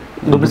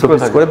 পিস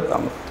করে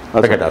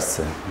প্যাকেট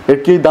আসছে। এর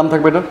কি দাম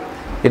থাকবে এটা?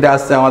 এটা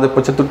আসছে আমাদের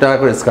 75 টাকা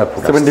করে স্কয়ার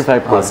ফুট।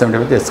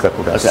 75 স্কয়ার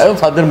ফুট আছে। একদম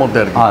সাধ্যের মধ্যে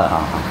আর কি। হ্যাঁ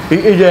হ্যাঁ।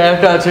 এই যে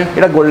একটা আছে,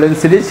 এটা গোল্ডেন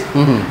সিরিজ।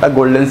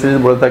 গোল্ডেন সিরিজ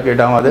বলে থাকে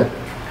এটা আমাদের।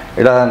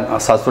 এটা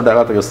 700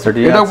 টাকা থেকে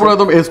স্টার্টিং। এটা পুরো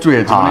একদম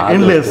S2S, মানে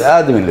এন্ডলেস।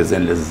 একদম এন্ডলেস।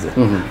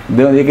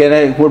 দেখুন এখানে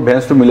পুরো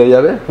ভেন্স টু মিলে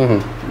যাবে।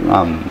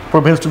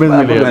 পুরো ভেন্স টু ভেন্স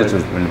মিলে যাবে।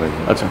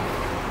 আচ্ছা,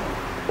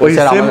 ওই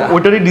সেম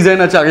ওটারই ডিজাইন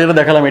আছে, আগে যেটা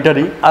দেখালাম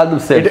এটারই একদম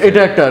সেম। এটা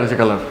একটা আছে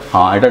কালার?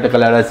 হ্যাঁ, এটা একটা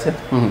কালার আছে।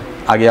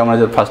 আগে আমরা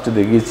যে ফার্স্টে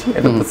দেখিয়েছি,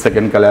 এটা তো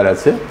সেকেন্ড কালার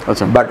আছে।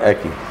 আচ্ছা, বাট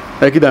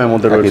একই দামের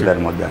মধ্যে রয়েছে। একই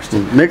দামের মধ্যে আসছে।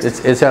 নেক্সট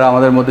এছাড়া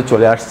আমাদের মধ্যে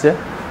চলে আসছে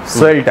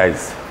সোয়েল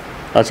টাইলস।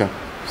 আচ্ছা,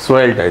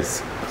 সোয়েল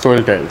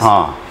টাইলস।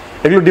 হ্যাঁ,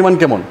 এগুলো ডিমান্ড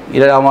কেমন?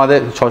 এটা আমাদের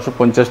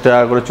 650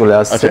 টাকা করে চলে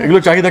আসছে। আচ্ছা, এগুলো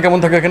চাহিদা কেমন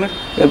থাকে এখানে?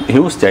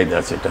 হিউজ চাহিদা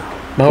আছে এটা।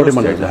 ভালো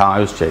ডিমান্ড? হ্যাঁ,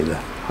 হিউজ চাহিদা।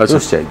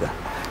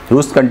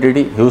 হিউজ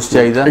কোয়ান্টিটি, হিউজ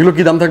চাহিদা। এগুলো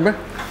কি দাম থাকবে?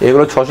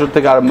 এগুলো 600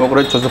 থেকে আরম্ভ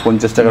করে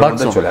 650 টাকার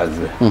মধ্যে চলে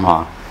আসবে।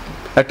 হ্যাঁ,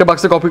 একটা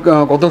বাক্সে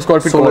কত square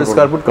feet? 16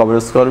 square foot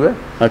coverage করবে।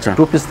 আচ্ছা,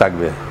 2 পিস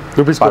থাকবে।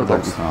 2 পিস পার থাকবে।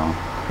 বক্স। হ্যাঁ।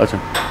 আচ্ছা,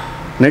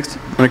 নেক্সট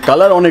মানে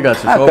কালার অনেক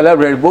আছে। কালার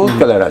বহুত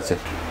কালার আছে।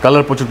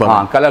 কালার প্রচুর পাবেন?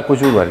 হ্যাঁ, কালার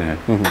প্রচুর পাবেন।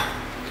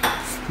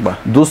 বাহ,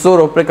 200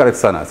 এর উপরে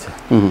কালেকশন আছে।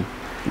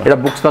 এটা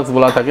বুকস বাক্স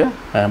বলা থাকে।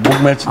 হ্যাঁ, বুক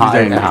ম্যাচ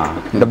ডিজাইন। হ্যাঁ,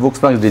 এটা বুকস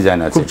বাক্স ডিজাইন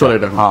আছে। খুব চলে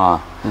এটা। হ্যাঁ,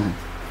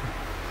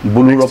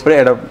 ব্লুর উপরে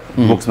এটা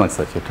বুকস বাক্স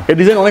আছে। এটা এই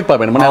ডিজাইন অনেক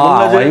পাবেন, মানে এমন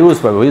না যে ইউজ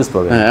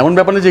পাবে। হ্যাঁ, এমন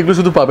ব্যাপার না যে এগুলো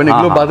শুধু পাবেন,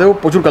 এগুলো বাদেও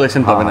প্রচুর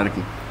কালেকশন পাবেন আর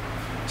কি।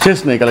 শেষ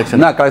নেই কালেকশন?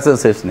 না, কালেকশন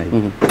শেষ নেই।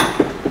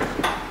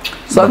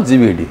 সব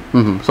জিবিডি।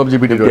 সব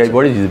জিবিডি রয়েছে।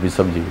 বডি জিবি,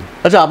 সব জিবি।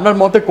 আচ্ছা, আপনার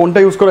মতে কোনটা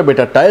ইউজ করা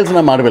বেটার, টাইলস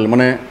না মার্বেল?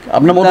 মানে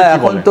আপনার মতে কি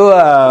এখন বলে? তো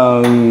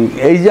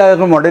এই যে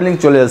এখন মডেলিং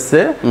চলে আসছে,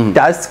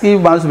 টাইলস কি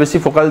মানুষ বেশি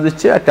ফোকাস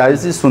দিচ্ছে, আর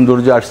টাইলসই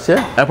সৌন্দর্য আসছে।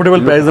 অ্যাফোর্ডেবল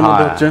প্রাইসের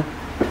মধ্যে হচ্ছে,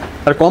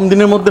 আর কম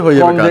দিনের মধ্যে হয়ে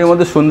যাবে। কম দিনের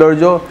মধ্যে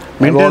সৌন্দর্য,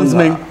 মেইনটেনেন্স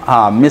নেই।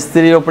 হ্যাঁ,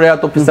 মিস্ত্রির উপরে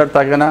এত প্রেসার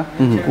থাকে না,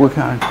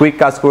 কুইক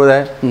কাজ করে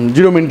দেয়,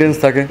 জিরো মেইনটেনেন্স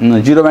থাকে,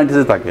 জিরো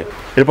মেইনটেনেন্স থাকে।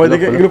 এরপরে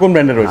দেখে এগুলো কোন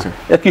ব্র্যান্ডের রয়েছে?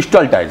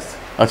 Crystal tiles.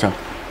 আচ্ছা,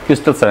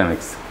 ক্রিস্টাল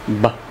সিরামিক্স।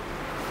 বাহ,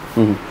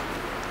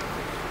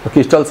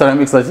 ক্রিস্টাল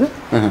সিরামিক্স আছে।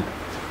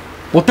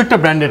 প্রত্যেকটা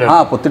ব্র্যান্ডের?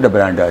 হ্যাঁ, প্রত্যেকটা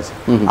ব্র্যান্ডে আছে।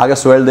 আগে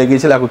সোয়েল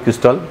দেখিয়েছিল, এখন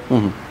ক্রিস্টাল।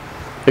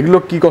 এগুলো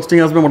কি কস্টিং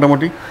আসবে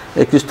মোটামুটি?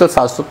 এই ক্রিস্টাল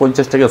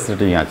 750 টাকা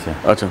স্টার্টিং আছে।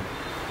 আচ্ছা,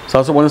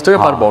 750 টাকা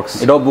পার বক্স।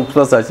 এটাও বুক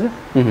প্লাস আছে।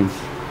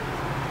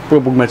 পুরো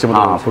বুক ম্যাচের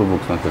মধ্যে? হ্যাঁ, পুরো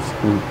বুক প্লাস আছে।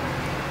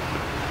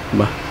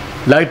 বাহ,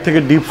 লাইট থেকে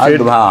ডিপ শেড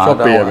সব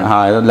পেয়ে যাবেন।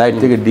 হ্যাঁ, লাইট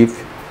থেকে ডিপ।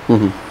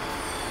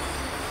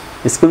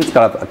 স্কুল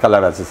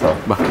কালার আছে সব।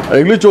 বাহ,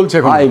 এগুলোই চলছে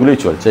এখন? হ্যাঁ,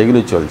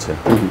 এগুলোই চলছে।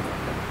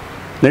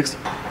 নেক্সট,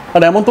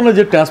 আর এমন তো না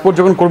যে ট্রান্সপোর্ট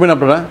যখন করবেন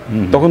আপনারা,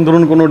 তখন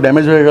ধরুন কোনো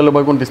ড্যামেজ হয়ে গেল বা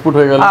কোনো ডিসপুট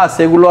হয়ে গেল? হ্যাঁ,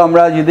 সেগুলো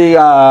আমরা যদি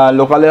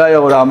লোকালে হয়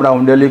আমরা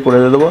হোম ডেলিভারি করে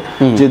দেবো।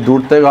 যে দূর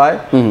থেকে হয়,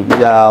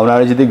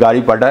 ওনারা যদি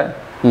গাড়ি পাঠায়,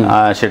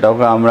 সেটাও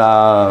আমরা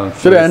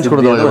অ্যারেঞ্জ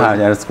করে দেবো। হ্যাঁ,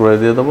 অ্যারেঞ্জ করে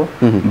দিয়ে দেবো।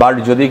 বাট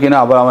যদি কিনা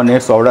আবার আমার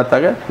নেক্সট অর্ডার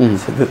থাকে,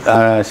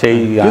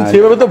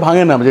 সেইভাবে তো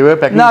ভাঙে না, যেভাবে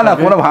প্যাকিং? না,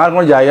 কোনো ভাঙার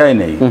কোনো জায়গায়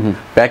নেই।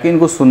 প্যাকিং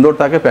খুব সুন্দর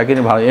থাকে, প্যাকিং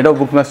ভালো। এটাও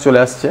বুক ম্যাক্স চলে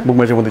আসছে। বুক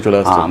ম্যাচের মধ্যে চলে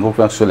আসছে? হ্যাঁ, বুক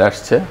ম্যাক্স চলে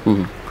আসছে।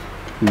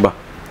 বাহ,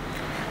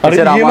 আর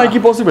ইএমআই কি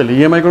পসিবল?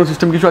 ইএমআই কোনো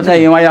সিস্টেম কিছু আছে? না,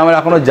 ইএমআই আমরা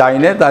এখনো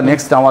যাইনি। তার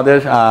নেক্সট আমাদের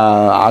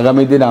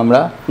আগামী দিন আমরা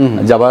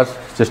যাবার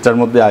চেষ্টার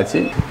মধ্যে আছি।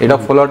 এটা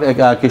ফ্লোর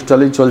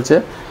ক্রিস্টালই চলছে,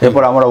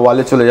 এরপর আমরা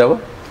ওয়ালে চলে যাব।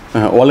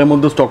 হ্যাঁ, ওয়ালের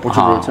মধ্যে স্টক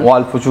প্রচুর রয়েছে।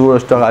 ওয়াল প্রচুর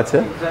স্টক আছে,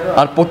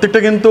 আর প্রত্যেকটা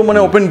কিন্তু মানে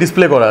ওপেন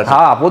ডিসপ্লে করা আছে।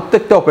 হ্যাঁ,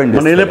 প্রত্যেকটা ওপেন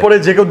ডিসপ্লে, মানে এলে পরে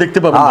যে কেউ দেখতে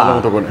পাবে ভালো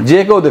মতো করে। যে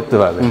কেউ দেখতে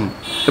পাবে।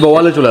 এবার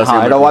ওয়ালে চলে আসছে?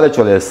 হ্যাঁ, এটা ওয়ালে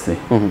চলে আসছে।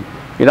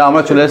 এটা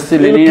আমরা চলে আসছি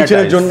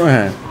কিচেনের জন্য।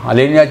 হ্যাঁ,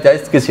 লিনিয়ার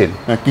টাইলস কিচেন।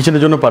 হ্যাঁ,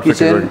 কিচেনের জন্য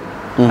পারফেক্ট।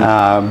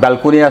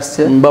 ব্যালকনি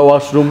আসছে বা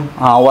ওয়াশরুম।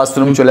 হ্যাঁ,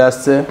 ওয়াশরুম চলে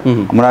আসছে।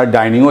 আমরা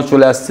ডাইনিংও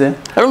চলে আসছে।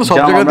 এখন সব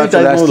জায়গাতেই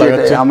টাইলস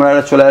লাগাচ্ছে। আমরা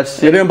চলে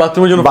আসছি এটা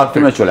বাথরুমের জন্য।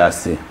 বাথরুমে চলে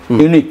আসছে,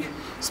 unique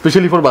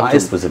specially for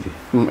bathroom. Specially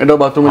এটা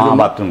বাথরুমের জন্য।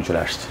 বাথরুম চলে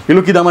আসছে।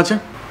 এগুলো কি দাম আছে?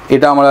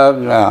 এটা আমরা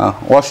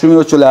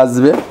ওয়াশরুমেও চলে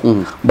আসবে,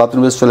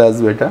 বাথরুমে চলে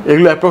আসবে। এটা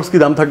এগুলো অ্যাপ্রক্স কি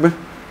দাম থাকবে?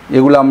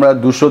 এগুলো আমরা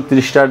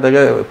 230 টাকা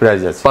থেকে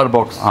প্রাইস আছে পার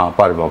বক্স। হ্যাঁ,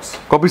 পার বক্স।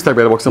 কপিস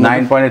থাকবে বক্সে?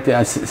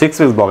 9.6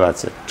 পিস বক্স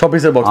আছে। 6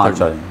 পিসের বক্স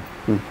থাকবে।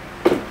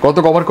 কত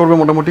কভার করবে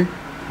মোটামুটি?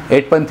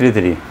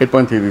 8.33।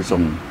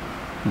 8.33।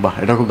 বাহ,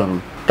 এটা খুব দারুণ।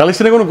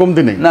 কালেকশনে কোনো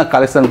কমতি নেই? না,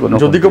 কালেকশন কোনো,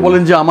 যদি কেউ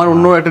বলেন যে আমার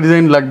অন্য একটা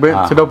ডিজাইন লাগবে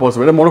সেটাও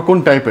পসিবল। এটা মরক্কন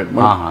টাইপের,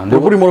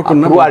 পুরোপুরি মরক্কন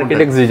না, পুরো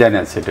আর্কিটেক্ট ডিজাইন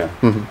আছে এটা।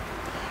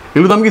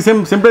 এগুলো দাম কি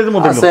সেম প্রাইসের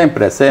মধ্যে?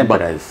 Same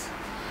price.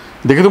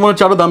 দেখে তো মনে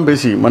হচ্ছে আরো দাম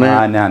বেশি, মানে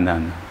না না,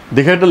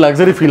 দেখে একটা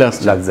লাক্সারি ফিল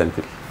আসছে। Luxury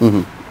feel.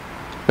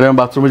 এটা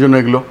বাথরুমের জন্য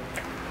এগুলো।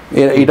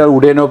 এটা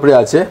উডেনের উপরে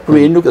আছে, পুরো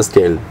ইন্ডুক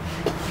স্টাইল।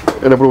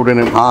 এটা পুরো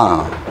উডেনের,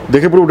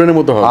 দেখে পুরো উডেনের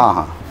মতো হয়।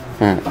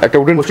 হ্যাঁ, একটা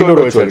উডেন ফিলও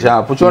রয়েছে।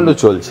 হ্যাঁ, প্রচন্ড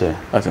চলছে।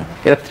 আচ্ছা,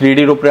 এটা 3D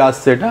এর উপরে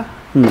আসছে এটা।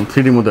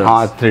 3D এর মধ্যে।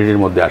 হ্যাঁ, 3D এর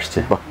মধ্যে আসছে।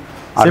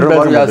 সেম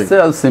প্রাইস আসছে,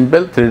 আর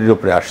সিম্পল 3D এর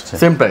উপরে আসছে।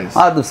 Same price.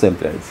 তো সেম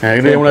প্রাইস। হ্যাঁ,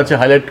 এটা যেমন আছে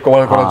হাইলাইট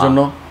করার জন্য।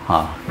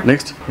 হ্যাঁ,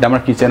 নেক্সট, এটা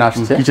আমার কিচেন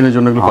আসছে। কিচেনের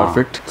জন্য এগুলো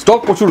পারফেক্ট।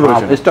 স্টক প্রচুর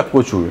রয়েছে। স্টক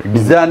প্রচুর,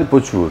 ডিজাইন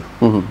প্রচুর।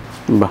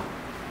 বাহ।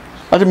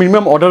 আচ্ছা,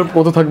 মিনিমাম অর্ডার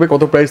কত থাকবে,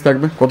 কত প্রাইস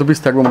থাকবে, কত পিস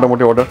থাকবে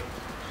মোটামুটি অর্ডার?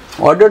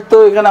 অর্ডার তো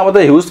এখানে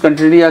আমাদের হিউজ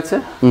কোয়ান্টিটি আছে।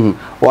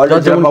 অর্ডার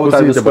যেমন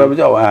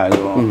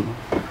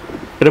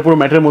এটা পুরো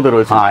ম্যাটের মধ্যে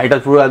রয়েছে। হ্যাঁ, এটা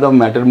পুরো একদম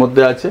ম্যাটের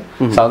মধ্যে আছে।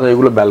 সাধারণত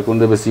এগুলো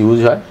ব্যালকনিতে বেশি ইউজ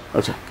হয়।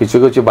 আচ্ছা, কিছু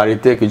কিছু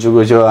বাড়িতে, কিছু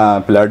কিছু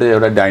ফ্ল্যাটে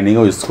ওরা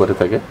ডাইনিংও ইউজ করে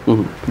থাকে।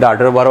 এটা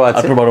 18-12 আছে,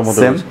 18-12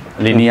 মধ্যে সেম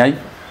লিনিয়াই।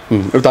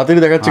 তাড়াতাড়ি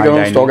দেখাচ্ছি কারণ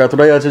স্টক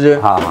এতটাই আছে যে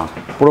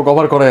পুরো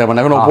কভার করা যাবে না,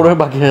 এখন উপরে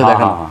বাকি হয়ে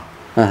দেখা।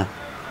 হ্যাঁ,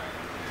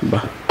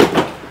 বাহ।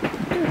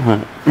 হ্যাঁ,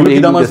 কি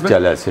দাম আসবে?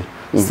 চলে আছে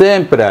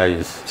same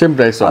price. Same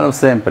price,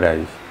 same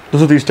price.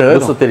 230 টাকা।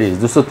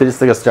 230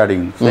 থেকে স্টার্টিং,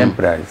 সেম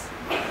প্রাইস।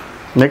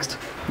 নেক্সট,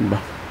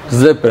 বাহ,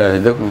 যে প্রাইস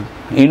দেখো,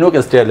 ইনোক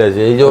স্টাইল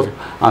আছে। এই যে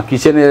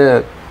কিচেনে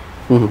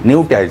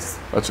নিউ টাইলস।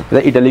 আচ্ছা,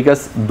 এটা ইটালিকাস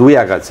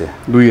 2-1 আছে।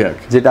 2-1,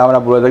 যেটা আমরা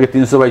বলে থাকি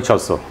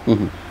 300/600।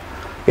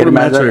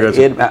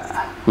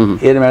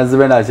 এর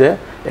ম্যানেজমেন্ট আছে।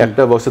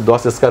 একটা বক্সে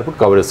 10 স্কয়ার ফুট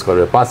কভারেজ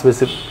করবে। 5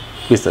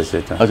 পিস আছে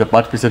এটা। আচ্ছা,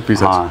 5 পিসের পিস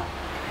আছে।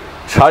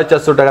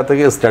 450 টাকা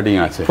থেকে স্টার্টিং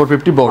আছে।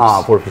 450 বক্স।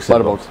 450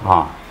 পার বক্স।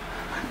 হ্যাঁ,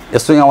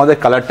 এর সঙ্গে আমাদের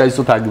কালার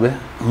টাইলসও থাকবে।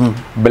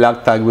 ব্ল্যাক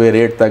থাকবে,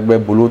 রেড থাকবে,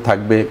 ব্লু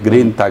থাকবে,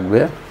 গ্রিন থাকবে,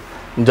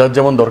 যার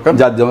যেমন দরকার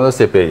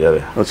সে পেয়ে যাবে।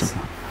 আচ্ছা,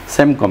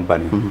 সেম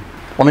কোম্পানি।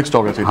 অনেক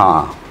স্টক আছে।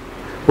 হ্যাঁ,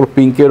 পুরো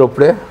পিঙ্কের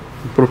উপরে,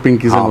 পুরো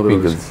পিঙ্কিজের মধ্যে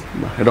রয়েছে।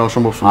 এটা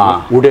অসম্ভব সুন্দর। হ্যাঁ,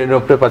 উডেনের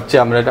উপরে পাচ্ছি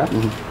আমরা এটা।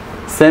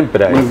 সেম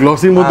প্রাইস,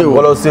 গ্লসির মধ্যে।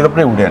 গ্লসির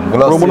উপরে উডেন,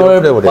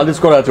 পলিশ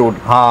করা আছে উড।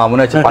 হ্যাঁ,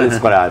 মনে হচ্ছে পলিশ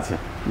করা আছে।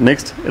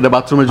 নেক্সট, এটা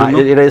বাথরুমের জন্য।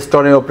 এটা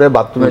স্টোনের উপরে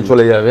বাথরুমে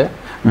চলে যাবে,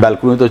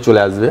 ব্যালকনিতে চলে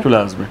আসবে।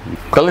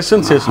 কালেকশন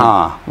শেষ।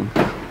 হ্যাঁ,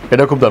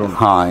 এটা খুব দারুণ।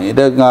 হ্যাঁ,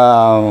 এটা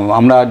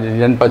আমরা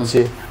ডিজাইন পাচ্ছি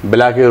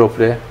ব্ল্যাকের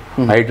উপরে,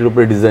 হোয়াইটের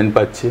উপরে ডিজাইন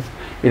পাচ্ছি।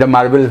 এটা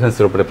মার্বেল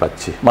ফেন্সের উপরে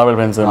পাচ্ছি। মার্বেল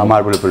ফেন্স,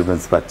 মার্বেল উপরে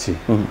ফেন্স পাচ্ছি।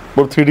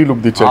 পুরো 3D লুক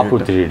দিচ্ছে।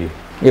 পুরো 3D।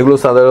 এগুলো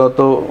সাধারণত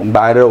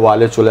বাইরের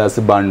ওয়ালে চলে আসে,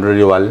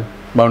 বাউন্ডারি ওয়াল।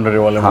 বাউন্ডারি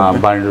ওয়ালে, হ্যাঁ,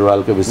 বাউন্ডারি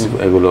ওয়ালকে বেশি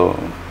এগুলো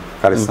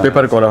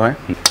পেপার করা হয়।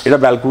 এটা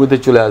ব্যালকনিতে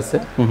চলে আসে।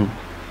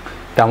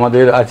 এটা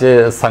আমাদের আছে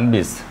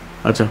সানবিস।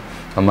 আচ্ছা,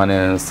 মানে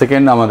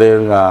সেকেন্ড আমাদের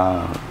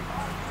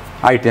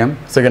আইটেম,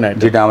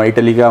 যেটা আমার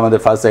ইটালিকা আমাদের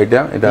ফার্স্ট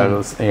আইটেম। এটা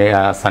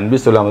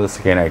সানবিস হলো আমাদের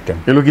সেকেন্ড আইটেম।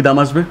 এগুলো কি দাম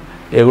আসবে?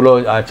 এগুলো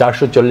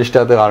 440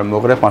 টাকা থেকে আরম্ভ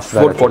করে 500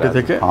 টাকা 440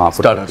 থেকে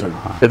স্টার্ট আছে।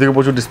 এ থেকে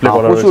প্রচুর ডিসপ্লে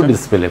করা রয়েছে।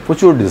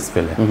 প্রচুর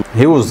display,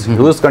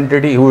 huge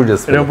quantity, huge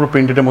display. এটা পুরো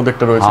প্রিন্টেডের মধ্যে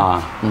একটা রয়েছে।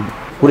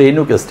 পুরো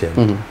ইনুক স্টাইল।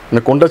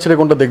 মানে কোনটা ছেড়ে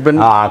কোনটা দেখবেন?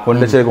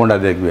 কোনটা ছেড়ে কোনটা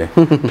দেখবে।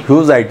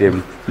 হিউজ আইটেম,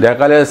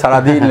 দেখালে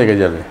সারাদিন লেগে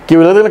যাবে। কি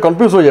বলে দেখলে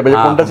কনফিউজ হয়ে যাবে যে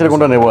কোনটা ছেড়ে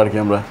কোনটা নেবো আর কি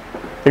আমরা।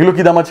 এগুলো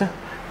কি দাম আছে?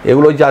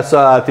 এগুলো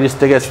 430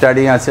 থেকে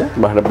স্টার্টিং আছে।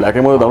 বাহ, এটা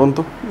ব্ল্যাকের মধ্যে দারুণ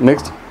তো।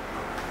 নেক্সট,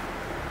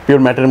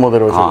 পিওর ম্যাটের মধ্যে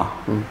রয়েছে।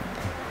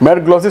 ম্যাট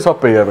গ্লসি সব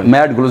পেয়ে যাবেন।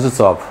 ম্যাট গ্লসি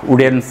সব,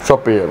 উডেন সব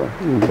পেয়ে যাবেন।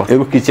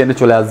 এগুলো কিচেনে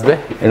চলে আসবে।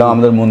 এটা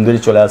আমাদের মন্দিরে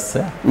চলে আসছে।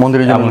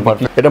 মন্দিরে যেমন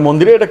এটা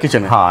মন্দিরে, এটা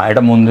কিচেনে। হ্যাঁ,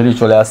 এটা মন্দিরে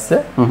চলে আসছে।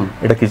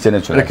 এটা কিচেনে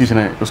চলে, এটা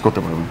কিচেনে ইউজ করতে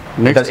পারবেন।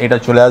 নেক্সট, এটা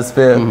চলে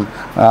আসবে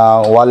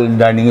ওয়াল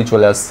ডাইনিং এ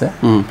চলে আসছে।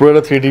 পুরো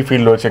এটা 3D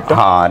ফিল রয়েছে একটা।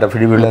 হ্যাঁ, এটা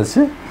 3D ফিল আছে।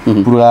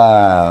 পুরো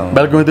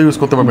ব্যালকনিতে ইউজ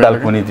করতে পারবেন।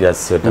 ব্যালকনিতে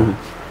আসছে এটা।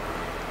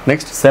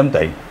 নেক্সট, সেম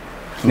তাই।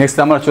 নেক্সট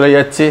আমরা চলে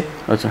যাচ্ছি।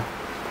 আচ্ছা,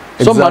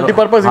 সব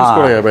মাল্টিপারপাস ইউজ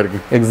করা যাবে আর কি।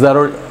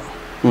 এক্সারো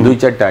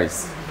 2-4 tiles,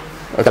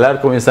 colour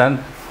commission,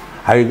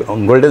 high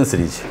golden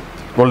series.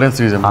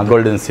 হ্যাঁ,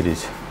 গোল্ডেন সিরিজ।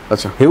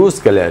 আচ্ছা, হিউজ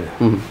কালার।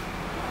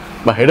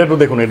 বা এটা তো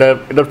দেখুন,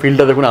 এটার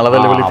ফিলটা দেখুন, আলাদা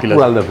লেভেলের ফিল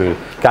আছে। আলাদা ফিল,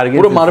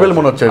 পুরো মার্বেল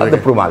মনে হচ্ছে।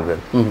 পুরো মার্বেল।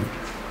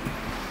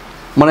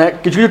 মানে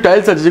কিছু কিছু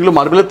টাইলস আছে যেগুলো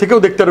মার্বেলের থেকেও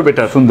দেখতে আরো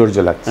বেটার, সৌন্দর্য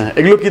লাগছে।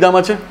 এগুলো কি দাম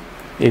আছে?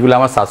 এগুলো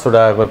আমার 700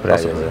 টাকা করে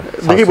প্রাইস আছে।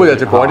 দেখি বোঝা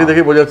যাচ্ছে, কোয়ালিটি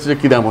দেখে বোঝা যাচ্ছে যে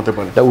কি দাম হতে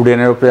পারে। এটা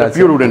উডেনের উপরে আছে।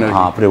 Pure wooden.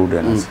 হ্যাঁ, পুরো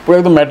উডেন আছে। পুরো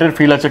একদম ম্যাটের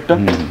ফিল আছে একটা।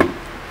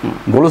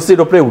 গ্লসির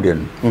উপরে উডেন।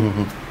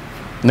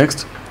 নেক্সট,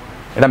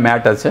 এটা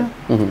ম্যাট আছে।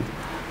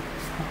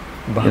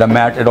 এটা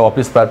ম্যাট, এটা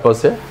অফিস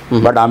পারপাসে।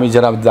 বাট আমি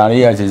যারা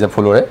দাঁড়িয়ে আছি যে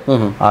ফ্লোরে,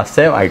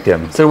 সেম আইটেম,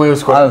 সেম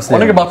ইউজ করে।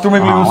 অনেকে বাথরুমে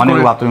এগুলো ইউজ করে,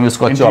 অনেকে বাথরুমে ইউজ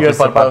করছে, অফিস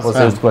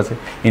পারপাসে ইউজ করছে,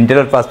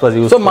 ইন্টেরিয়র পারপাসে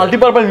ইউজ, সব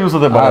মাল্টিপারপাস ইউজ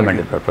হতে পারে।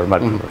 মাল্টিপারপাস।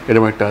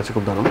 এরকম একটা আছে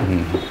খুব দারুণ।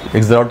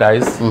 এক্সারো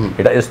টাইলস,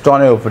 এটা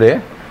স্টোনের উপরে।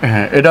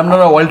 হ্যাঁ, এটা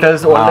আপনারা ওয়াল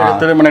টাইলস, ওয়ালের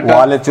ক্ষেত্রে মানে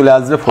ওয়ালে চলে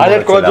আসবে,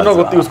 হাইলাইট করার জন্য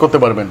ইউজ করতে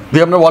পারবেন।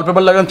 যদি আপনি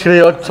ওয়ালপেপার লাগান ছিঁড়ে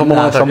যাওয়ার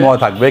সম্ভাবনা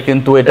থাকবে,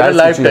 কিন্তু এটা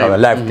লাইফ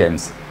টাইম।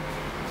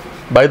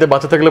 বাড়িতে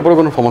বাচ্চা থাকলে পরে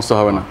কোনো সমস্যা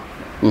হবে না।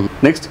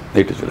 নেক্সট,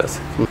 এইটা চলে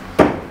আসে।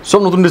 সব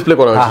নতুন ডিসপ্লে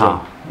করা হয়েছে।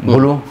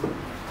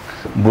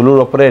 ব্লুর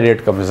উপরে রেড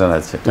কম্বিনেশন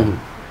আছে।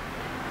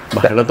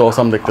 বাহ, এটা তো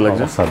অসাম দেখতে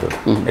লাগছে। অসাধারণ।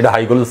 এটা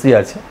হাই গ্লোসি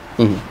আছে।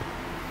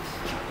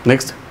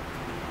 নেক্সট,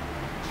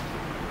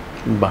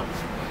 বাহ,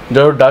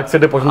 যারা ডার্ক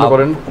সেটে পছন্দ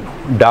করেন,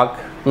 ডার্ক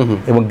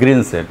এবং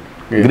green set,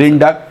 green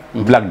dark,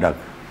 black dark,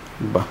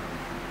 বাহ,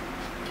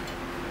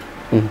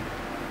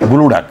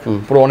 ব্লু ডার্ক,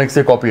 পুরো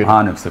অনেক্সের কপি।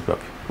 হ্যাঁ, অনেক্সের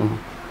কপি।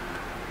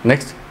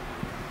 নেক্সট,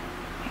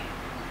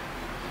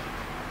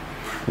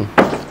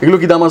 এগুলো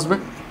কি দাম আসবে?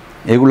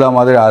 এগুলো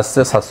আমাদের আসছে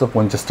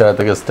 750 টাকা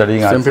থেকে স্টার্টিং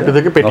আছে, 750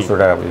 থেকে পেটি। 900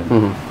 টাকা পর্যন্ত।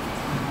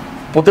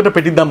 প্রত্যেকটা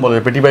পেটির দাম বলে,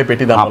 পেটি বাই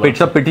পেটি দাম বলে। পেটি,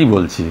 সব পেটি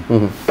বলছি,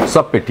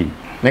 সব পেটি।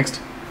 নেক্সট,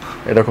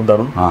 এটা খুব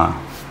দারুণ, হ্যাঁ,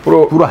 পুরো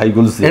পুরো হাই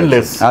গ্লোসি,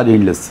 Endless। আর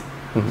endless,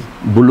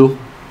 blue,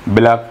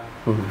 black,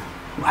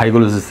 high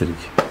glossy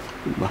series.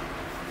 বাহ,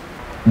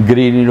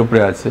 গ্রিনের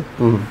উপরে আছে,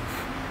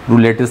 পুরো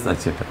লেটেস্ট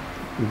আছে এটা।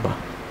 বাহ,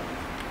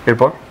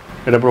 এরপর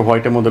এটা পুরো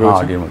হোয়াইটের মধ্যে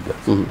রয়েছে। এর মধ্যে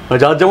আছে।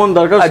 যার যেমন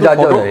দরকার, আর যার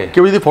photo, যার-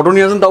 কেউ যদি ফটো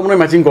নিয়ে আসেন তাও মনে হয়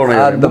ম্যাচিং করা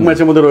যায়, একদম। বুক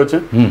ম্যাচের মধ্যে রয়েছে।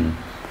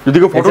 যদি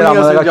কেউ ফটো এছাড়া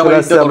নিয়ে আসেন, আমাদের যে আমার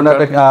কাছে এইটা আমরা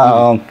দরকার, একটা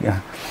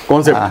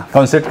কনসেপ্ট,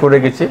 কনসেপ্ট করে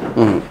গেছি,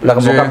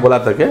 মোকাম বলা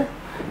থাকে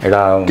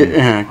এটা,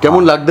 হ্যাঁ,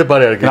 কেমন লাগতে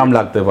পারে আর কি, নাম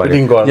লাগতে পারে,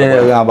 fitting করা যে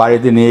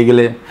বাড়িতে নিয়ে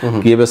গেলে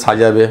কিভাবে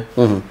সাজাবে,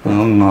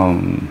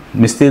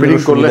 মিস্ত্রি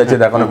করলে, আছে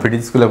দেখানো,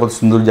 ফিটিংস গুলো কত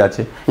সুন্দর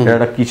যাচ্ছে। এটা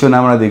একটা কিচেন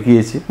আমরা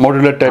দেখিয়েছি,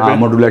 মডুলার টাইপের,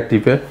 মডুলার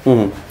টিপের।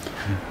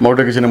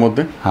 মডুলার কিচেনের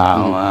মধ্যে। হ্যাঁ,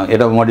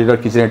 এটা মডুলার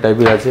কিচেনের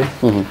টাইপের আছে।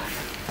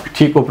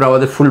 ঠিক উপরে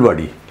আমাদের ফুল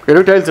বডি, এটা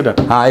টাইলস, এটা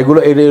হ্যাঁ, এগুলো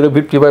এগুলো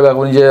 55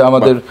 এখন যে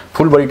আমাদের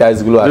ফুল বডি টাইলস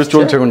গুলো আছে,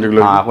 চলছে এখন যেগুলো।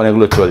 হ্যাঁ, এখন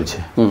এগুলো চলছে।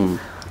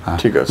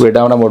 ঠিক আছে, তো এটা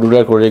আমরা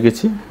মডুলার করে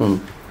রেখেছি,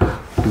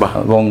 বাহ,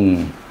 এবং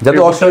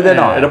যাতে অসুবিধা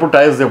না হয়। এটা পুরো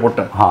টাইলস দিয়ে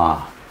উপরটা। হ্যাঁ,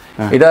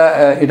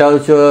 এটা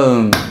হচ্ছে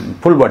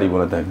ফুল বডি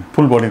বলে থাকে,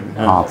 ফুল বডি।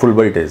 হ্যাঁ, ফুল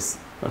বডি টাইলস।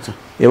 আচ্ছা,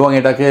 এবং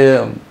এটাকে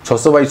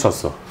 600 বাই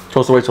 600,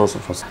 600 বাই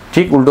 600।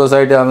 ঠিক উল্টো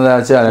সাইডে আমাদের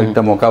আছে আর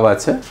একটা মোকাব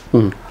আছে,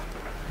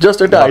 জাস্ট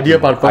এটা আইডিয়া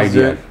পারপাস,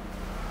 যে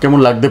কেমন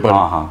লাগতে পারে।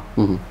 হ্যাঁ, হ্যাঁ।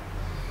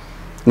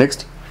 নেক্সট,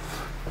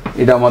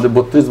 এটা আমাদের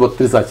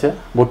 32 আছে,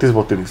 32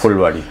 ফুল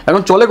বডি।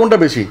 এখন চলে কোনটা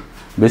বেশি?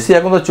 বেশি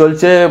এখন তো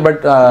চলছে, বাট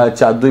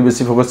 4-2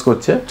 বেশি ফোকাস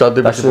করছে। 4-2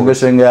 তার সঙ্গে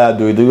সঙ্গে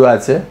 2-2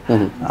 আছে,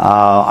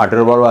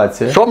 18-12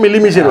 আছে, সব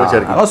মিলিমিশে রয়েছে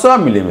আর কি। সব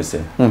মিলেমিশে।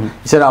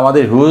 এছাড়া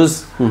আমাদের হিউজ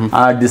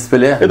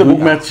ডিসপ্লে, এই তো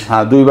book match।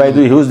 হ্যাঁ, 2x2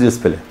 হিউজ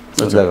ডিসপ্লে।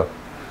 দেখো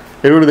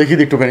এগুলো দেখি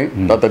দিই একটুখানি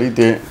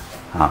তাড়াতাড়িতে।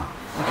 হ্যাঁ,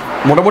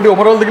 মোটামুটি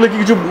ওভারঅল দেখলে কি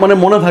কিছু মানে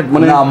মনে থাকবে,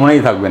 মানে না,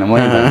 মনেই থাকবে না,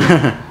 মনেই থাকবে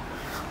না।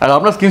 আর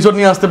আপনার স্ক্রিনশট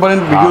নিয়ে আসতে পারেন,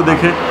 ভিডিও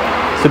দেখে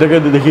সেটাকে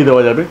দেখিয়ে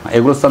দেওয়া যাবে।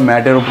 এগুলো সব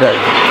ম্যাটের উপরে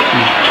আছে।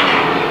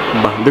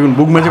 বাহ, দেখুন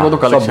বুক ম্যাচে কত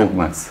কালেকশন। বুক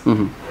ম্যাচ।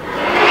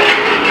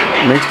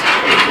 নেক্সট,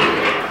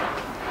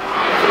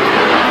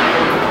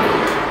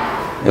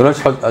 এগুলো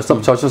সব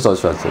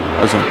 600 আছে।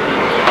 আচ্ছা,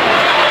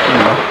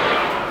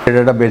 এটা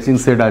একটা বেসিং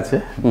সেট আছে,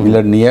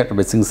 মিলার নিয়ে একটা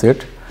বেসিং সেট।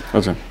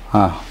 আচ্ছা,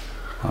 হ্যাঁ,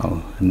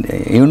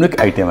 ইউনিক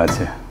আইটেম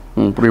আছে,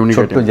 পুরো ইউনিক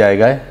ছোট্ট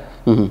জায়গায়।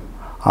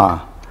 হ্যাঁ,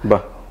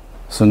 বাহ,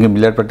 সঙ্গে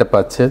মিলার প্যাডটা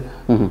পাচ্ছে।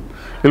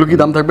 এগুলো কি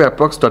দাম থাকবে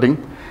অ্যাপ্রক্স স্টার্টিং?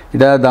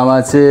 এটা দাম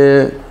আছে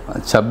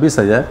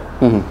 26,000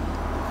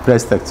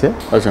 প্রাইস থাকছে।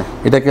 আচ্ছা,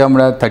 এটাকে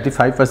আমরা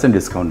 35%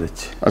 ডিসকাউন্ট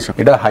দিচ্ছি। আচ্ছা,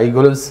 এটা হাই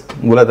গোলস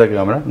বলে থাকি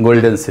আমরা,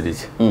 গোল্ডেন সিরিজ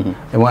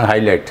এবং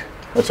হাইলাইট,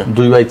 আচ্ছা,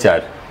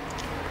 2x4।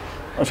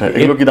 আচ্ছা,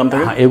 এগুলো কি দাম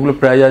থাকে? হ্যাঁ, এগুলো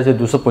প্রাইস আছে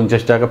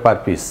 250 টাকা পার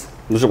পিস।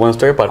 250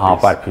 টাকা পার হ্যাঁ,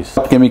 পার পিস।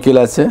 কেমিক্যাল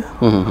আছে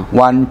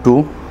 1, 2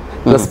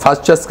 প্লাস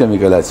ফার্স্ট চার্জ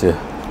কেমিক্যাল আছে,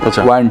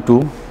 আচ্ছা, 1, 2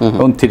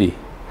 এবং 3।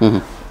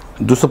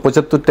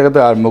 275 টাকা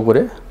থেকে আরম্ভ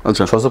করে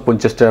আচ্ছা,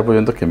 650 টাকা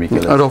পর্যন্ত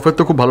কেমিক্যাল। আর রফের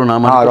তো খুব ভালো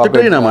নাম আছে,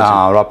 প্রত্যেকটারই নাম আছে।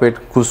 হ্যাঁ, রপেট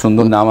খুব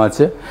সুন্দর নাম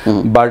আছে,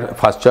 বাট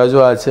ফার্স্ট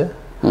চার্জও আছে,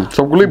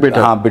 সবগুলোই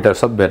বেটার। হ্যাঁ, বেটার,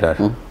 সব বেটার।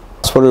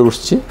 পরে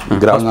উঠছি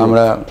গ্রাউন্ড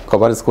আমরা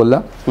কভারেজ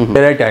করলাম।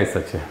 এরাই টাইলস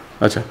আছে,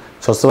 আচ্ছা,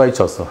 600 বাই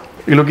 600।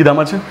 এগুলো কি দাম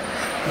আছে?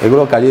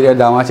 এগুলো কাজের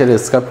দাম আছে,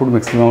 স্কোয়ার ফুট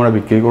ম্যাক্সিমাম আমরা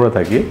বিক্রি করে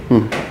থাকি।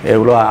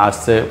 এগুলো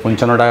আসছে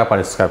 55 টাকা পার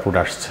স্কোয়ার ফুট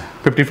আসছে।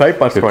 55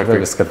 per square 55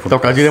 fit. Square foot. তো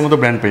কাজিরের মতো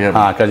ব্র্যান্ড পেয়ে যাবে।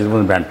 হ্যাঁ, কাজের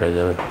মধ্যে ব্র্যান্ড পেয়ে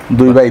যাবে,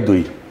 2x2।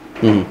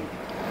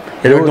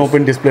 এরকম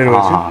ওপেন ডিসপ্লে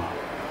রয়েছে, হ্যাঁ,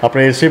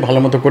 আপনারা এসে ভালো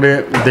মতো করে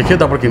দেখে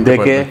তারপর কিনতে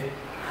দেখে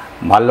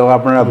পারবেন। ভালো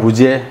আপনারা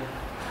বুঝে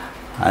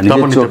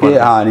নিজের নিতে চোখে,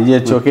 পারবেন। হ্যাঁ,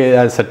 নিজের চোখে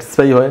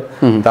স্যাটিসফাই হয়,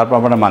 তারপর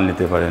আপনারা মাল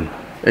নিতে পারেন।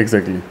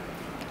 এক্স্যাক্টলি।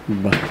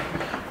 বাহ,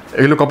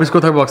 এগুলো কপিস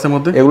কোথায় থাকবে বক্সের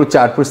মধ্যে? এগুলো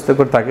 4 পিস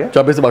করে থাকে।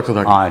 4 পিস বাক্স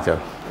থাকে। হ্যাঁ, আচ্ছা,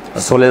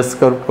 16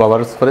 স্কোয়ার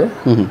কভারেজ করে।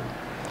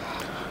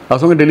 আর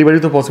সঙ্গে ডেলিভারি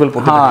তো পসিবল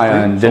করতে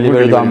হ্যাঁ,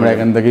 ডেলিভারি তো আমরা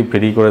এখান থেকে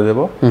ফ্রি করে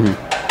দেবো।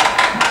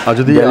 আর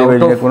যদি ডেলিভারি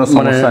কোনো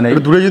সমস্যা নেই।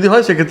 দূরে যদি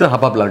হয় সেক্ষেত্রে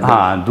হাফ হাফ লাগবে।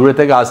 হ্যাঁ, দূরে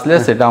থেকে আসলে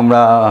সেটা আমরা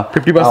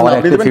 50%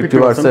 আপনি দেবেন,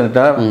 50%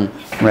 এটা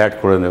আমরা অ্যাড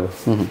করে দেবো।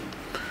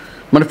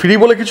 মানে ফ্রি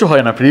বলে কিছু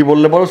হয় না, ফ্রি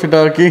বললে বড় সেটা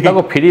আর কি।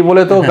 দেখো, ফ্রি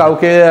বলে তো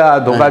কাউকে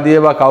ধোকা দিয়ে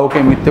বা কাউকে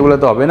মিথ্যে বলে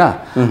তো হবে না।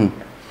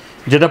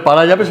 যেটা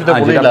পারা যাবে সেটা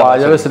বলেই যেটা লাভ পাওয়া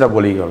আছে। যাবে সেটা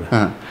বলেই হবে।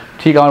 হ্যাঁ,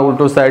 ঠিক আমার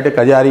উল্টো সাইডে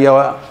কাজে হারিয়ে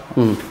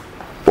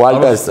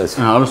ওয়ালটা আছে।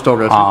 হ্যাঁ, আরো স্টক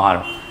আছে। আর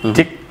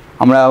ঠিক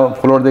আমরা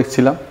ফ্লোর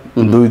দেখছিলাম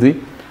 2x2,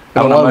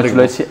 এখন wall আমরা দেখবো।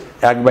 চলেছি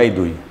 1x2,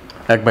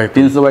 1/3।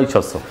 300 বাই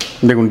 600।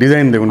 দেখুন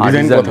ডিজাইন, দেখুন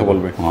ডিজাইন design কথা দেখুন।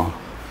 বলবে। হ্যাঁ,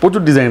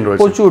 প্রচুর ডিজাইন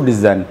রয়েছে। প্রচুর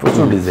ডিজাইন,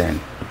 প্রচুর ডিজাইন,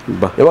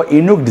 বাহ, এবং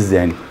ইউনিক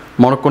ডিজাইন।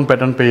 মরক্কন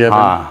প্যাটার্ন পেয়ে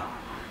যাবেন। হ্যাঁ,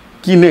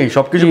 কি নেই,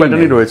 সবকিছু কি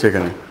প্যাটার্নই নেই। রয়েছে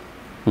এখানে।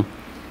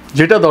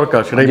 যেটা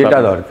দরকার সেটাই যেটা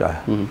পাবেন। দরকার।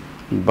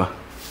 বাহ,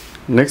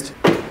 নেক্সট।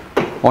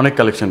 অনেক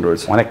কালেকশন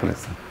রয়েছে। অনেক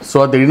কালেকশন। সো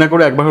আর দেরি না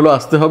করে একবার হলো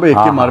আসতে হবে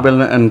একে মার্বেল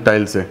অ্যান্ড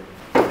টাইলসে।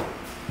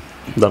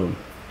 দারুন,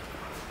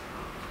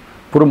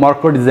 পুরো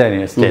মরক্কো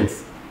ডিজাইনের স্টাইলস,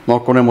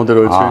 মক্কনের মধ্যে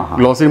রয়েছে,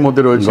 গ্লসির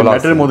মধ্যে রয়েছে,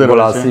 ম্যাটের মধ্যে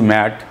রয়েছে, গ্লসি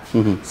ম্যাট,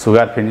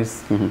 সুগার ফিনিশ।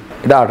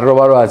 এটা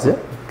 18-12 আছে,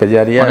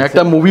 কাজিয়ারিয়া মানে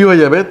একটা মুভি হয়ে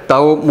যাবে,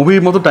 তাও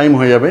মুভির মতো টাইম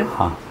হয়ে যাবে,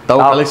 তাও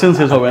কালেকশন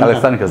শেষ হবে না,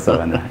 কালেকশন শেষ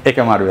হবে না।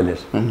 একে মার্বেলের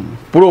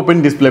পুরো ওপেন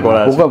ডিসপ্লে করা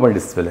আছে, পুরো ওপেন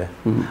ডিসপ্লে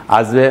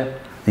আসবে,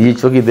 এই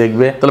চোখই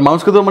দেখবে। তাহলে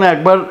মানুষকে তো মানে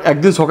একবার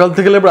একদিন সকাল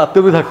থেকে গেলে রাত্রে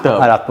অবধি থাকতে হবে,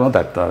 আর রাত্রেও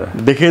থাকতে হবে,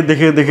 দেখে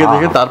দেখে দেখে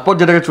দেখে তারপর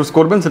যেটাকে চুজ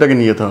করবেন সেটাকে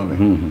নিয়ে যেতে হবে।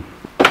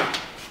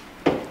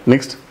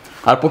 নেক্সট,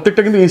 আর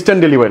প্রত্যেকটা কিন্তু ইনস্ট্যান্ট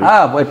ডেলিভারি,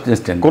 হ্যাঁ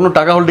ইনস্ট্যান্ট, কোনো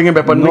টাকা হোল্ডিং এর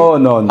ব্যাপার নেই।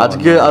 নো,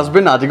 আজকে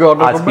আসবেন, আজকে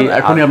অর্ডার করবেন,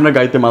 এখনই আপনার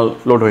গাড়িতে মাল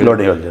লোড হয়ে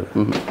যাবে।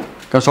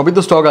 কারণ সবই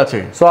তো স্টক আছে,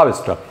 সব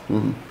স্টক।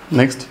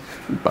 নেক্সট,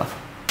 বাহ,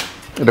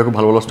 এটা খুব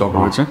ভালো ভালো স্টক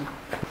রয়েছে।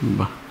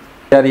 বাহ,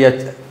 কাজিয়ারিয়া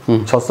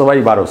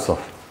 600/1200,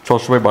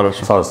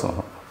 600/1200, 600,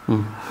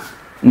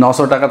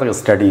 900 টাকা থেকে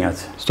স্টার্টিং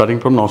আছে, স্টার্টিং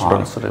ফ্রম 900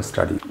 টাকা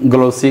স্টার্টিং।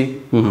 গ্লোসি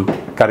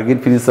কার্গিল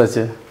ফিনিশ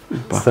আছে,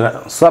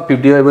 সব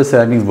 55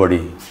 সেরামিক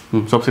বডি,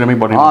 সব সিরামিক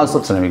বডি, হ্যাঁ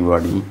সব সেরামিক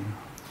বডি।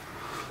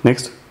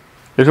 নেক্সট,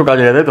 এসব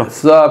কাজে তাই তো,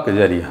 সব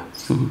কাজিয়ারিয়া,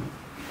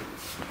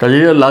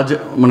 কাজিয়ারিয়া লার্জ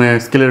মানে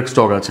স্কেলের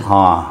স্টক আছে।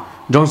 হ্যাঁ,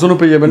 জনসনও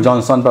পেয়ে যাবেন,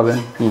 জনসন পাবেন,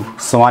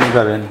 সোমানি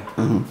পাবেন,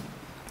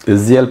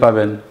 এসজিএল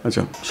পাবেন।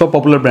 আচ্ছা, সব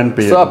পপুলার ব্র্যান্ড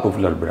পেয়ে সব যাবেন,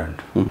 পপুলার ব্র্যান্ড।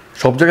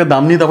 সব জায়গায়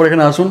দাম নিয়ে তারপর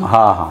এখানে আসুন,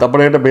 হ্যাঁ,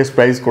 তারপরে একটা বেস্ট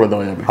প্রাইস করে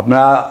দেওয়া যাবে।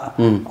 আপনারা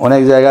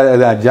অনেক জায়গায়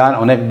যান,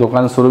 অনেক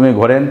দোকান শোরুমে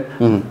ঘোরেন,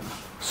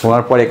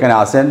 শোনার পর এখানে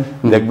আসেন,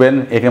 দেখবেন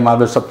এখানে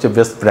মার্বেল সবচেয়ে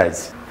বেস্ট প্রাইস।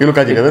 এগুলো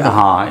কাজে তাই তো?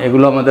 হ্যাঁ,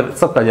 এগুলো আমাদের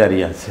সব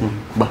কাজিয়ারিয়া আছে।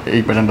 বাহ,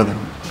 এই প্যাটার্নটা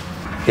দেখুন,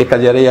 এক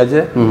কাজিয়ারিয়া আছে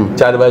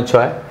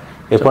 4/6।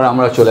 এরপর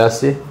আমরা চলে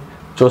আসছি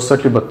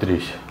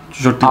 64/32,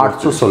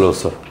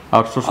 800/1600,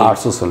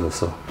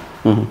 800/1600,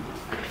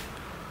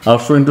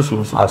 800 into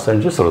 1600।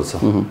 800/1600।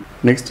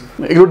 নেক্সট,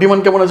 এগুলো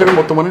ডিমান্ড কেমন আছে এখন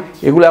বর্তমানে?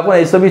 এগুলো এখন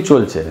এইসবই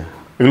চলছে,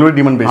 এগুলোর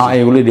ডিমান্ড বেশি। হ্যাঁ,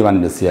 এগুলি ডিমান্ড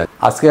বেশি আছে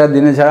আজকের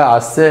দিনে। যারা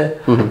আসছে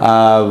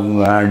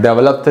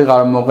ডেভেলপ থেকে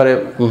আরম্ভ করে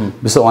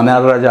বিশেষ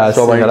অনাররা যা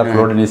আসছে, যারা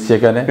প্লট নিচ্ছে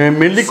এখানে,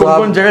 মেনলি কোন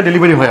কোন জায়গায়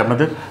ডেলিভারি হয়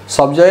আপনাদের?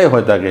 সব জায়গায়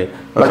হয়ে থাকে,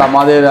 বাট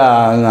আমাদের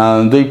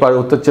দুই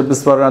উত্তর 24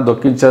 পরগনা,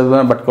 দক্ষিণ 24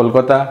 পরগনা, বাট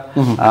কলকাতা,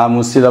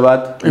 মুর্শিদাবাদ,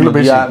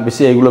 নদিয়া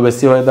বেশি, এগুলো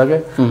বেশি হয়ে থাকে।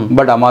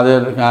 বাট আমাদের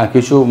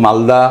কিছু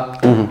মালদা,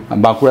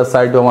 বাঁকুড়ার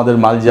সাইডেও আমাদের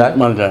মাল যায়।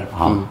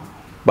 হ্যাঁ,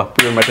 বাহ,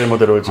 পুরো ম্যাটের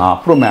মধ্যে রয়েছে। হ্যাঁ,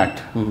 পুরো ম্যাট,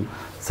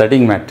 সেটিং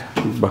ম্যাট।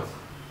 বাহ,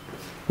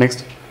 নেক্সট,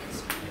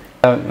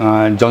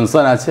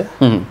 জনসন আছে,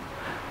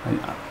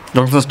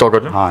 জনসন স্টক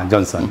আছে। হ্যাঁ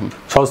জনসন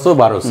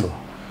 600-1200।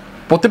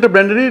 প্রত্যেকটা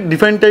ব্র্যান্ডেরই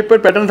ডিফারেন্ট টাইপের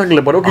প্যাটার্ন থাকলে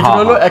পরেও কিছু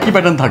হলো একই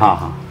প্যাটার্ন থাকে,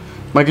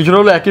 মানে কিছু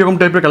হলো একই রকম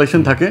টাইপের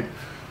কালেকশন থাকে।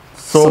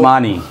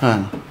 সোমানি,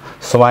 হ্যাঁ,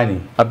 সোমানি।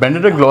 আর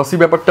ব্র্যান্ডের গ্লসি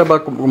ব্যাপারটা বা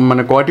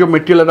মানে কোয়ালিটি অফ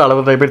মেটেরিয়াল একটা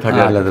আলাদা টাইপের থাকে,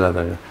 আলাদা আলাদা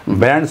থাকে।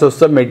 ব্র্যান্ড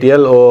সব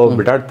মেটেরিয়াল ও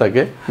বেটার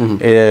থাকে,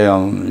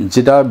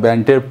 যেটা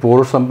ব্র্যান্ডের পোর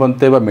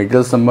সম্বন্ধে বা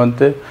মেটেরিয়াল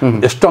সম্বন্ধে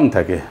স্ট্রং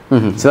থাকে,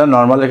 সেটা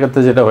নর্মালের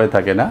ক্ষেত্রে যেটা হয়ে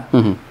থাকে না।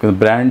 কিন্তু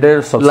ব্র্যান্ডের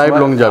সব লাইফ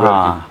লং যাবে,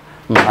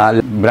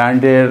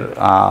 ব্র্যান্ডের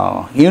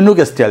ইউনিক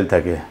স্টাইল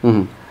থাকে,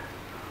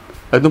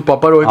 একদম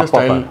প্রপার ওয়েতে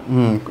স্টাইল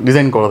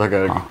ডিজাইন করা থাকে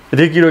আর কি।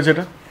 এটা কি রয়েছে?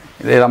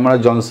 এটা আমরা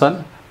জনসন,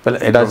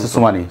 এটা হচ্ছে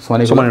সোমানি,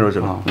 সোমানি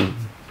রয়েছে।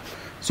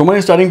 সোমানি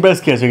স্টার্টিং প্রাইস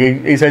কি আছে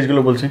এই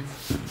সাইজগুলো বলছি?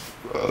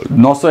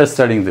 900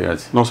 স্টার্টিং থেকে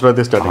আছে, 900 টাকা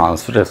থেকে স্টার্টিং।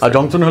 আর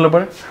জনসন হলে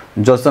পরে?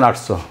 জনসন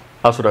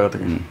 800 টাকা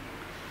থেকে।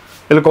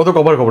 এগুলো কত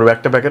কভার করবে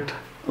একটা প্যাকেট?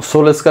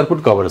 16 স্কয়ার ফুট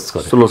কভারেজ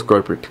করে, 16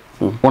 স্কয়ার ফিট।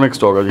 অনেক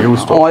স্টক আছে, হিউজ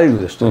স্টক,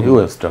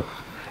 হিউজ স্টক।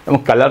 এবং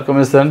কালার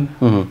কম্বিনেশন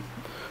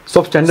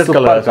সব স্ট্যান্ডার্ড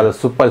কালার আছে,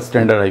 সুপার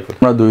স্ট্যান্ডার্ড আইকন।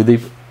 আমরা দুই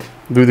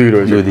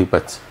রয়েছে, দুই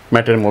পাচ্ছি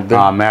ম্যাটের মধ্যে।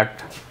 ম্যাট,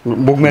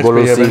 বুক ম্যাচ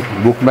পেয়ে যাবেন,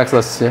 বুক ম্যাক্স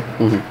আসছে,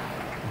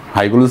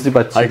 হাই গ্লোসি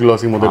পাচ্ছি, হাই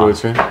গ্লসির মধ্যে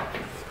রয়েছে,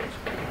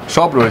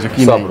 সব রয়েছে,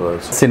 কি সব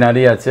রয়েছে।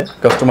 সিনারি আছে,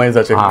 কাস্টমাইজ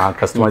আছে, হ্যাঁ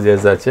কাস্টমাইজ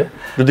আছে।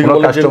 যদি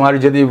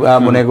কাস্টমার যদি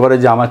মনে করে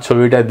যে আমার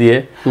ছবিটা দিয়ে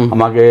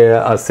আমাকে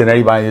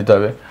সিনারি বানিয়ে দিতে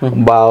হবে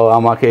বা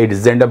আমাকে এই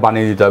ডিজাইনটা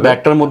বানিয়ে দিতে হবে,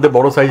 একটার মধ্যে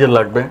বড় সাইজের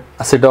লাগবে,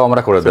 সেটাও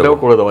আমরা করে দেবো,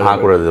 হ্যাঁ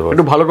করে দেবো।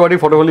 একটু ভালো কোয়ালিটি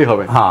ফটো হলেই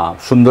হবে, হ্যাঁ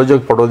সৌন্দর্য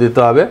ফটো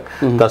দিতে হবে,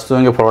 তার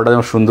সঙ্গে ফটোটা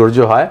যেমন সৌন্দর্য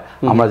হয়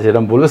আমরা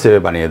যেরকম বলবো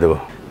সেভাবে বানিয়ে দেবো।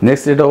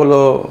 নেক্সট এটা হলো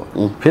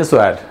ফেস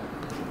ওয়্যার।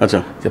 আচ্ছা,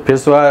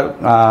 ফেস ওয়্যার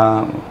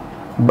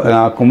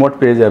কোমোড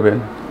পেয়ে যাবেন,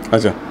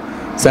 আচ্ছা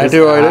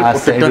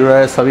স্যানিটারি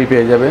ওয়্যার সবই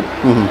পেয়ে যাবেন।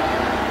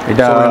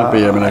 এটা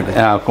পেয়ে যাবেন,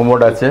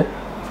 কোমোড আছে,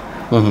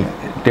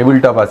 টেবিল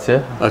টপ আছে,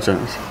 আচ্ছা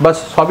বাস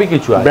সবই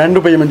কিছু আছে। ব্র্যান্ডও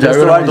পেয়ে যাবেন,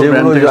 যেগুলো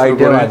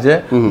আইটেম আছে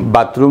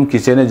বাথরুম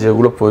কিচেনে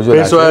যেগুলো প্রয়োজন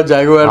আছে,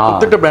 জাগুয়ার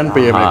প্রত্যেকটা ব্র্যান্ড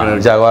পেয়ে যাবেন এখানে।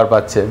 জাগুয়ার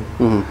পাচ্ছেন,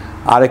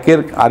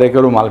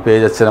 আরেকেরও মাল পেয়ে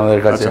যাচ্ছেন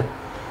আমাদের কাছে,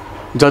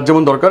 যার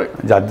যেমন দরকার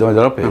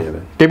পেয়ে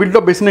যাবেন। টেবিল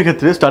টপ বেসিনের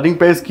ক্ষেত্রে স্টার্টিং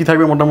প্রাইস কি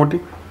থাকবে মোটামুটি?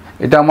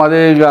 এটা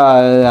আমাদের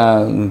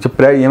যে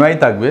প্রায় ইএমআই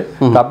থাকবে,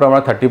 তারপর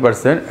আমরা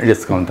 30%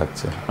 ডিসকাউন্ট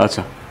থাকছে।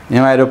 আচ্ছা,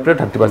 ইএমআই এর উপরে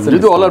 30%।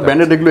 যদি অল আর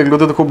ব্র্যান্ডেড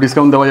এগুলোতে তো খুব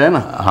ডিসকাউন্ট দেওয়া যায়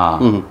না? হ্যাঁ,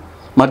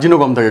 মার্জিনও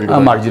কম থাকে,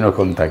 মার্জিনও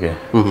কম থাকে।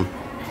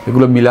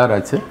 এগুলো মিলার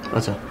আছে,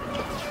 আচ্ছা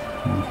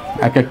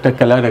এক একটা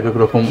কালার এক এক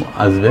রকম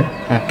আসবে,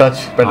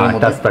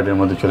 টাচ প্যাডের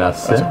মধ্যে চলে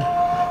আসছে।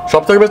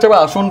 সব থেকে বেস্ট হবে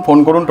আসুন, ফোন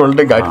করুন,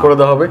 টোটালটা গাইড করে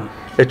দেওয়া হবে।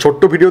 এই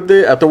ছোট্ট ভিডিওতে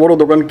এত বড়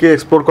দোকানকে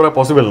এক্সপ্লোর করা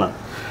পসিবল না,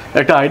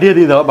 একটা আইডিয়া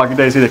দিয়ে দাও,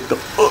 বাকিটা এসে দেখতে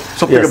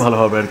সব থেকে ভালো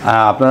হবে আর কি।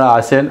 আপনারা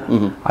আসেন,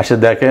 আসে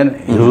দেখেন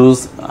হিউজ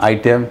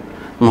আইটেম,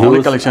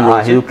 অনেক কালেকশন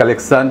রয়েছে, হিউজ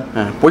কালেকশন।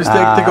 25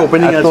 তারিখ থেকে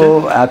ওপেনিং আছে,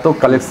 এত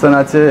কালেকশন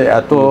আছে,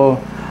 এত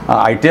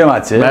আইটেম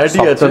আছে, ভ্যারাইটি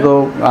আছে, তো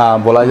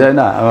বলা যায়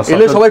না।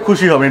 এলে সবাই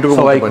খুশি হবে, এটুকু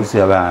সবাই খুশি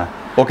হবে। হ্যাঁ,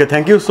 ওকে,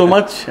 থ্যাংক ইউ সো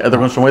মাচ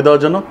এতক্ষণ সময়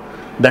দেওয়ার জন্য।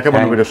 দেখা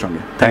পাবো ভিডিওর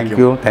সঙ্গে।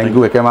 থ্যাংক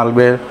ইউ একে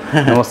মালবের,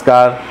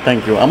 নমস্কার।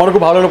 থ্যাংক ইউ, আমার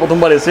খুব ভালো লাগলো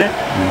প্রথমবার এসে,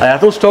 আর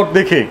এত স্টক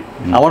দেখে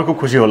আমার খুব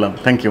খুশি হলাম।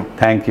 থ্যাংক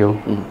ইউ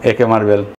একে মার্বেল।